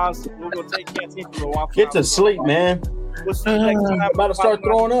Waffle House. We're going to take Canteen to the Waffle House. Get to sleep, man. We'll see you next time. About to start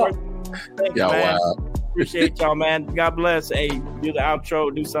throwing up. Thank you, man. Appreciate y'all, man. God bless. Hey, do the outro.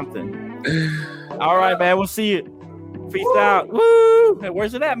 Do something. All right, man. We'll see you. Peace out. Woo! Hey,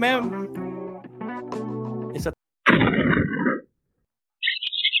 where's it at, man? It's a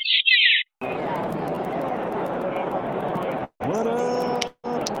What up?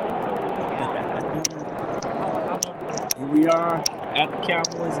 Here we are at the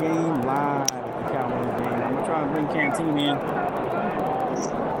Cowboys game, live at the Cowboys game. I'm gonna try to bring Canteen in.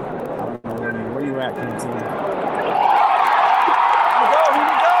 I don't know where you at, Canteen. Here we go.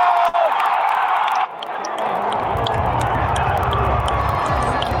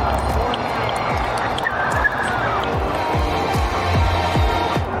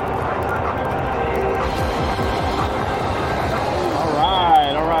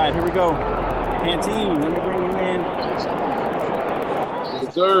 All right, here we go. Canteen, let me bring you in.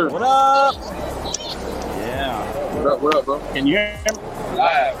 Yes, sir. What up? Yeah. What up, bro? Can you hear me?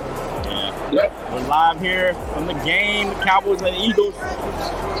 Live. Yeah. Yep. We're live here from the game, the Cowboys and the Eagles.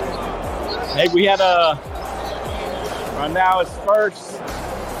 Hey, we had right now it's first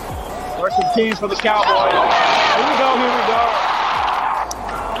and 10 for the Cowboys. Here we go.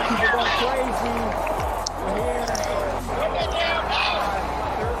 People going crazy. We're here.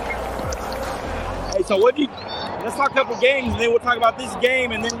 Hey, so let's talk a couple games, and then we'll talk about this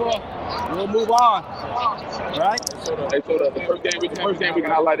game, and then we'll move on. Right? Hey, so the first game we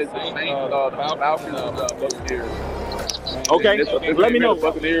can highlight is the Saints, the Falcons, Buccaneers. Okay. Let me know. The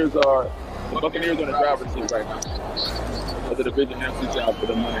Buccaneers are in the driver's seat right now. For the division NFC South for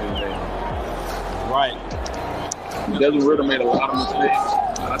the money today. Right. Desmond Ritter made a lot of mistakes.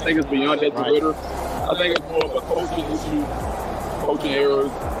 I think it's beyond Desmond Ritter. I think it's more of a coaching issue, coaching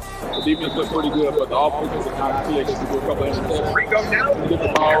errors. The defense looked pretty good, but the offense is not clear. They do a couple of interceptions. Get the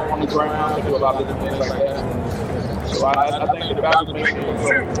ball on the ground and do a lot of different things like that. So I think the Falcons make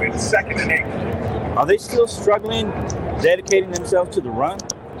it. Second and 8. Are they still struggling, dedicating themselves to the run?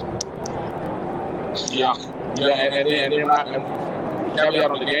 Yeah, and then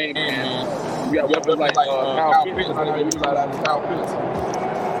caveat on the game, and we have like Kyle Pitts, and I know we got Kyle Pitts.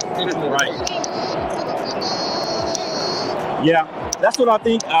 Right. Yeah, that's what I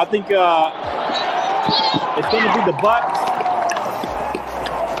think. I think it's going to be the Bucs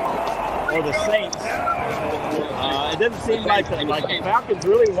or the Saints. It doesn't seem like the Falcons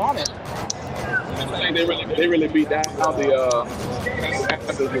really want it. I think they really beat down the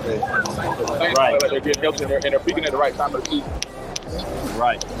Panthers today. Right. They're getting help and they're peaking at the right time of the season.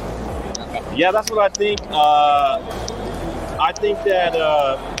 Right. Yeah, that's what I think. I think that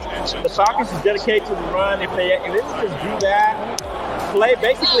the Falcons should dedicate to the run. If they just do that, play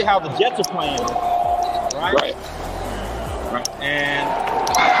basically how the Jets are playing, right? And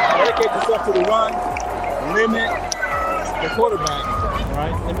dedicate yourself to the run, limit the quarterback,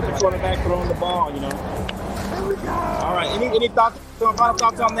 right? Limit the quarterback throwing the ball, you know. All right, any thoughts, final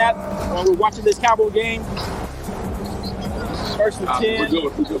thoughts on that when we're watching this Cowboy game? First and 10. We're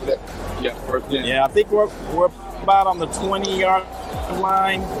good with that. Yeah, first 10. Yeah, I think we're about on the 20-yard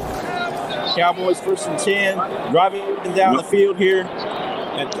line. Cowboys first and 10, driving down the field here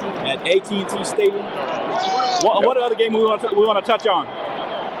at AT&T Stadium. What other game we want to touch on?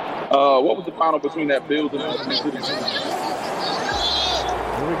 What was the final between that Bills and City?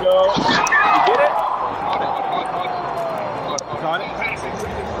 Here we go. You get it? Caught it.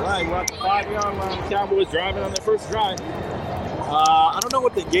 All right, we're at the 5-yard line. The Cowboys driving on their first drive. I don't know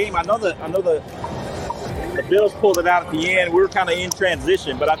what the game. I know the Bills pulled it out at the end. We were kind of in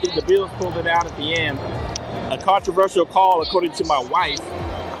transition, but I think the Bills pulled it out at the end. A controversial call, according to my wife.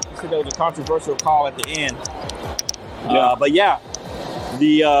 She said there was a controversial call at the end. But yeah,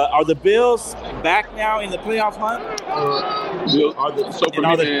 are the Bills back now in the playoff hunt? Are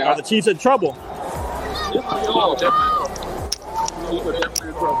the Chiefs in trouble? Definitely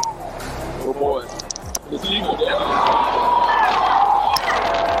in trouble. Oh boy. The Seagulls.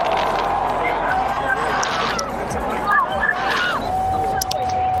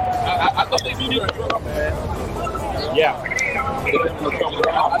 I think they need to trouble, man. Yeah. I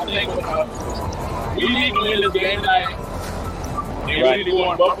think we need to win this game tonight. And we need to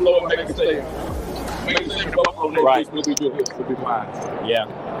go in Buffalo and make a statement. Make a statement in Buffalo next week. We'll be good. We'll be fine. Yeah.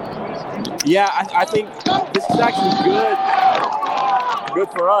 Yeah, I think this is actually good. Good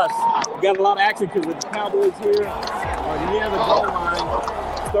for us. We got a lot of action because the Cowboys here are near the goal line.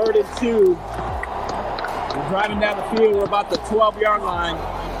 3rd and 2. We're driving down the field. We're about the 12-yard line.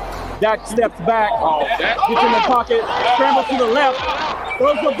 Dak steps back, gets in the pocket, scrambles to the left,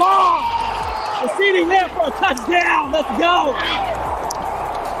 throws the ball. Proceeding there for a touchdown. Let's go.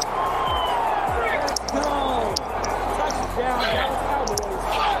 Touchdown, Dallas Cowboys.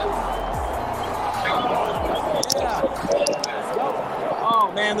 Yeah. Let's go.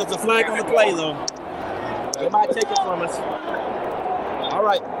 Oh, man, there's a flag on the play, though. They might take it from us. All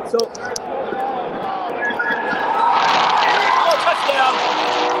right, so. Oh, touchdown.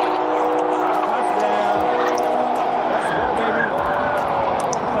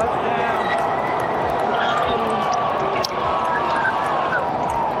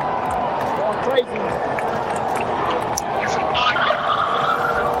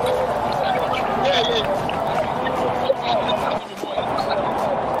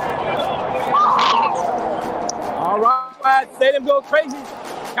 Stadium go crazy.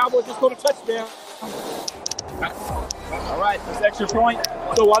 Cowboys just scored a touchdown. All right, this extra point.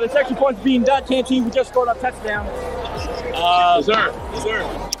 So while this extra point's being done, Canteen, we just scored a touchdown. Yes, sir. Yes, sir.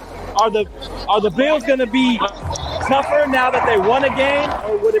 Are the Bills going to be tougher now that they won a game,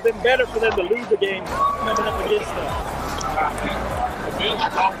 or would it have been better for them to lose the game coming up against them? The Bills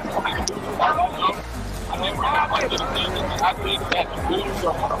are tough. I think we're not like this. I think that the Bills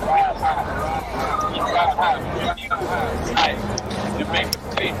are going to rise high. To make a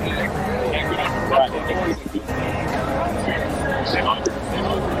statement and get on the front of the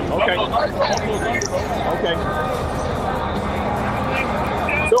Okay.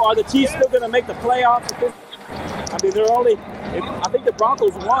 So are the Chiefs still going to make the playoffs? I mean, they're only, I think the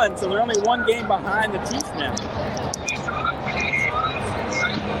Broncos won, so they're only one game behind the Chiefs now.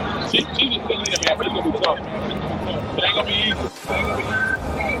 Chiefs is going to be tough. It ain't going to be easy.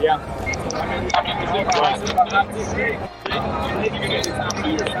 Yeah.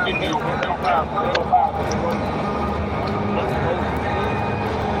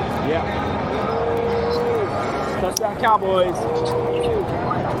 Yeah. Touchdown Cowboys.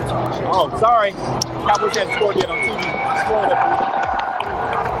 Oh, sorry. Cowboys haven't scored yet on TV. Scored it.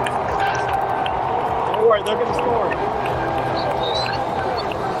 Don't worry, they're going to score.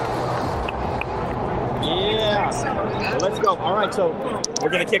 Yeah. Well, let's go. All right, so we're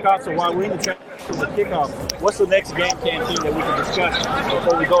going to kick off. So while we're in the kickoff, what's the next game campaign that we can discuss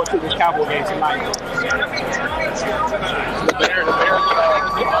before we go to this Cowboy game tonight?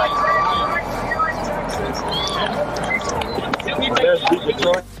 The Bears beat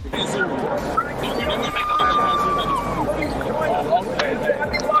Detroit.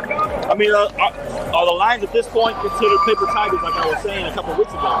 I mean, are the Lions at this point considered paper tigers, like I was saying a couple of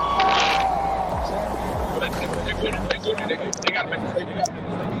weeks ago? They got to make a statement.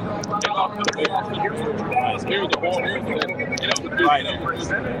 Right. And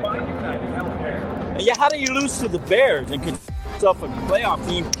yeah, how do you lose to the Bears and consider yourself a playoff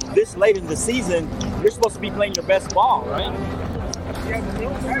team this late in the season? You're supposed to be playing your best ball, right?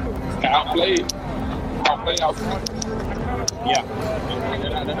 Outplayed. Yeah.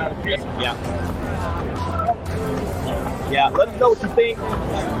 Yeah, let us know what you think.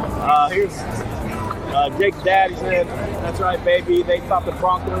 Here's Jake's dad. He said, "That's right, baby. They thought the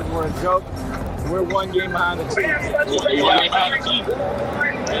Broncos were a joke. We're one game behind the Chiefs."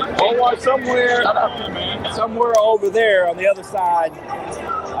 Or somewhere over there on the other side.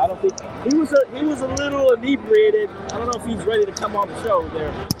 I don't think he was a little inebriated. I don't know if he's ready to come on the show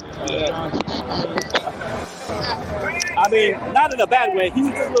there. I mean, not in a bad way. He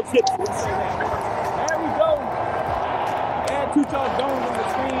was just a little tipsy. Let's say that. There we go. And Tuchel Jones on the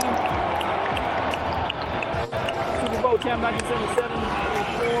screen. Super Bowl champ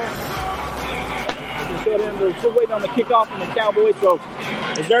 1977. We're still waiting on the kickoff from the Cowboys. So,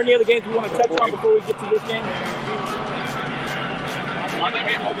 is there any other games we want to touch on before we get to this game?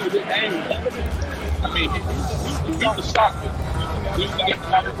 I mean, you got to stop it. You got to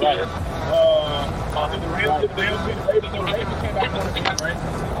stop it. Right. The Ravens came back right?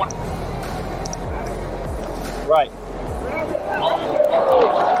 Right.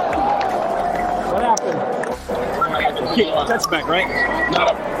 What happened? Kick, touchback, right?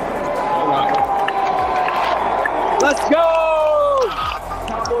 Not a. Let's go!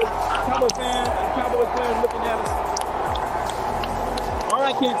 Cowboys fans looking at us. All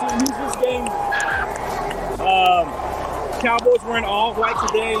right, Canton, who's this game? Cowboys wearing all white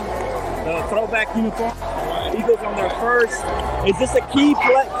today. Throwback uniform. Eagles on their first. Is this a key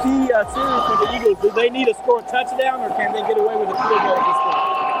series for the Eagles? Do they need to score a touchdown, or can they get away with a field goal at this point?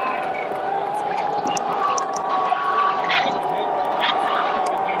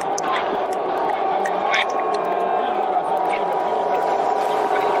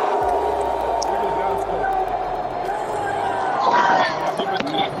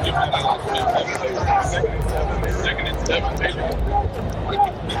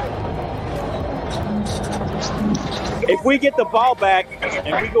 If we get the ball back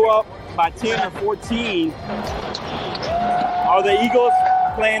and we go up by 10 or 14, are the Eagles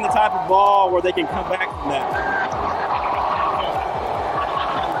playing the type of ball where they can come back from that?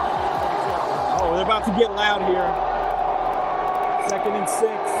 Oh, they're about to get loud here. 2nd and 6.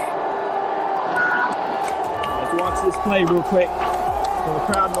 Let's watch this play real quick so the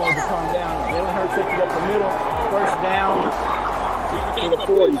crowd noise will calm down. Jalen Hurts takes it up the middle. First down to the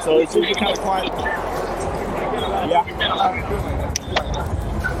 40. So it's usually kind of quiet. Yeah.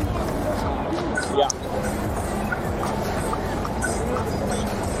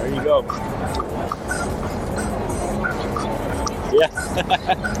 There you go. Yeah.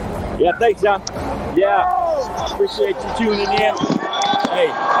 Yeah, thanks, John. Yeah. Appreciate you tuning in. Hey.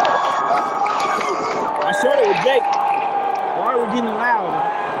 I shared it with Jake. Why are we getting loud?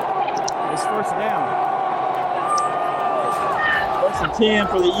 It's first down. 1st and 10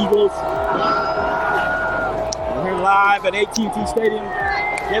 for the Eagles. We're here live at AT&T Stadium.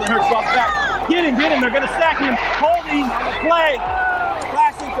 Jalen Hurts off back. Get him. They're going to sack him. Holding on the play.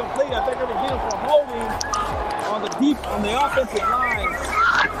 Flash incomplete. I think they're going to get him for holding on the offensive line.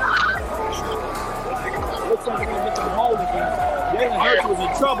 Looks like they're going to get some holding. Jalen Hurts was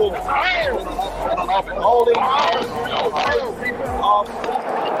in trouble. Holding off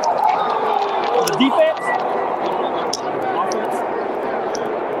the defense. Offense.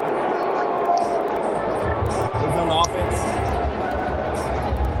 On the offense.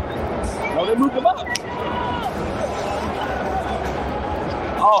 No, they moved him up.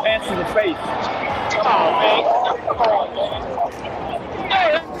 Oh, hands to the face. Come on, man.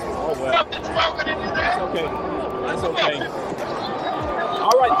 Oh, well. That's okay.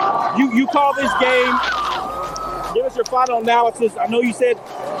 All right, you call this game. Give us your final analysis. I know you said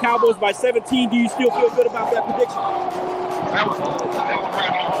Cowboys by 17. Do you still feel good about that prediction?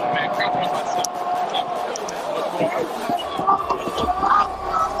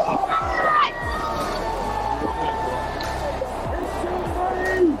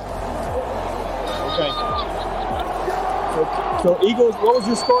 Okay. So Eagles, what was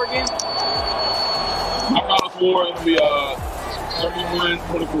your score again? My final score is going to be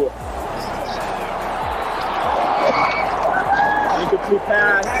 31-24. Incomplete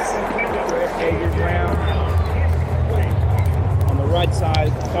pass. A.J. Brown on the right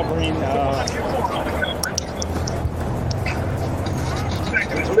side, covering a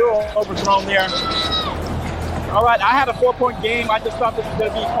little overthrown there. All right, I had a 4-point game. I just thought this was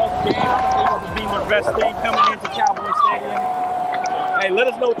going to be a close game. I think it was being their best team coming into Cowboys Stadium. Hey, let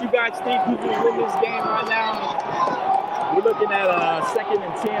us know what you guys think. Who's going to win this game right now? We're looking at 2nd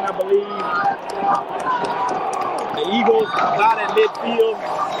and 10, I believe. The Eagles about at midfield.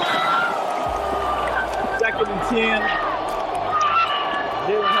 2nd and 10.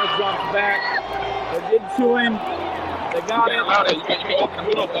 Jalen Hurts drops back. They're getting to him. They got it.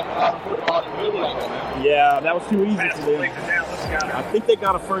 Yeah, that was too easy for them. I think they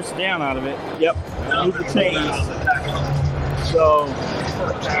got a first down out of it. Yep. Move the chains. So,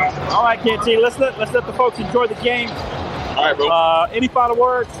 all right, Canteen. Let's let the folks enjoy the game. All right, bro. Any final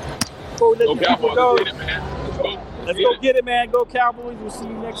words before we let the people go? Let's go get it, man. Go Cowboys. We'll see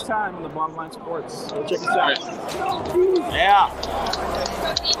you next time on the Bottom Line Sports. Go check us out. Yeah.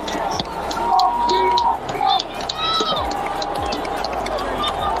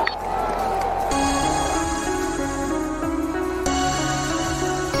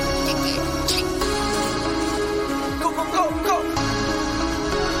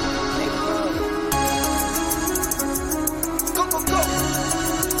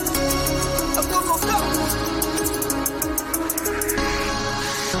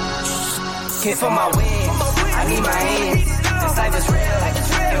 Came for my wins, I need my hands. This life is real,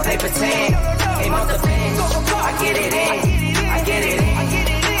 you play pretend. Came off the bench, I get it in, I get it in,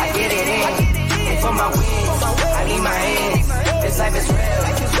 I get it in. Came for my wins, I need my hands. This life is real,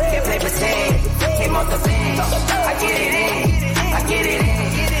 you play pretend. Came off the bench, I get it in, I get it in,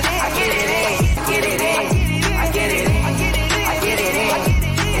 I get it in, I get it in, I get it in.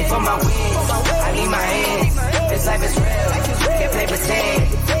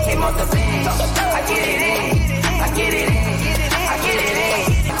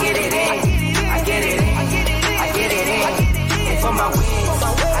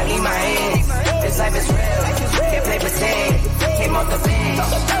 Came off the bench.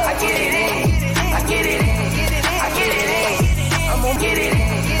 I get it in. I get it in. I get it in. I'm gonna get it in.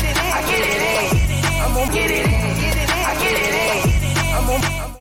 I get it in. I'm gonna get it in.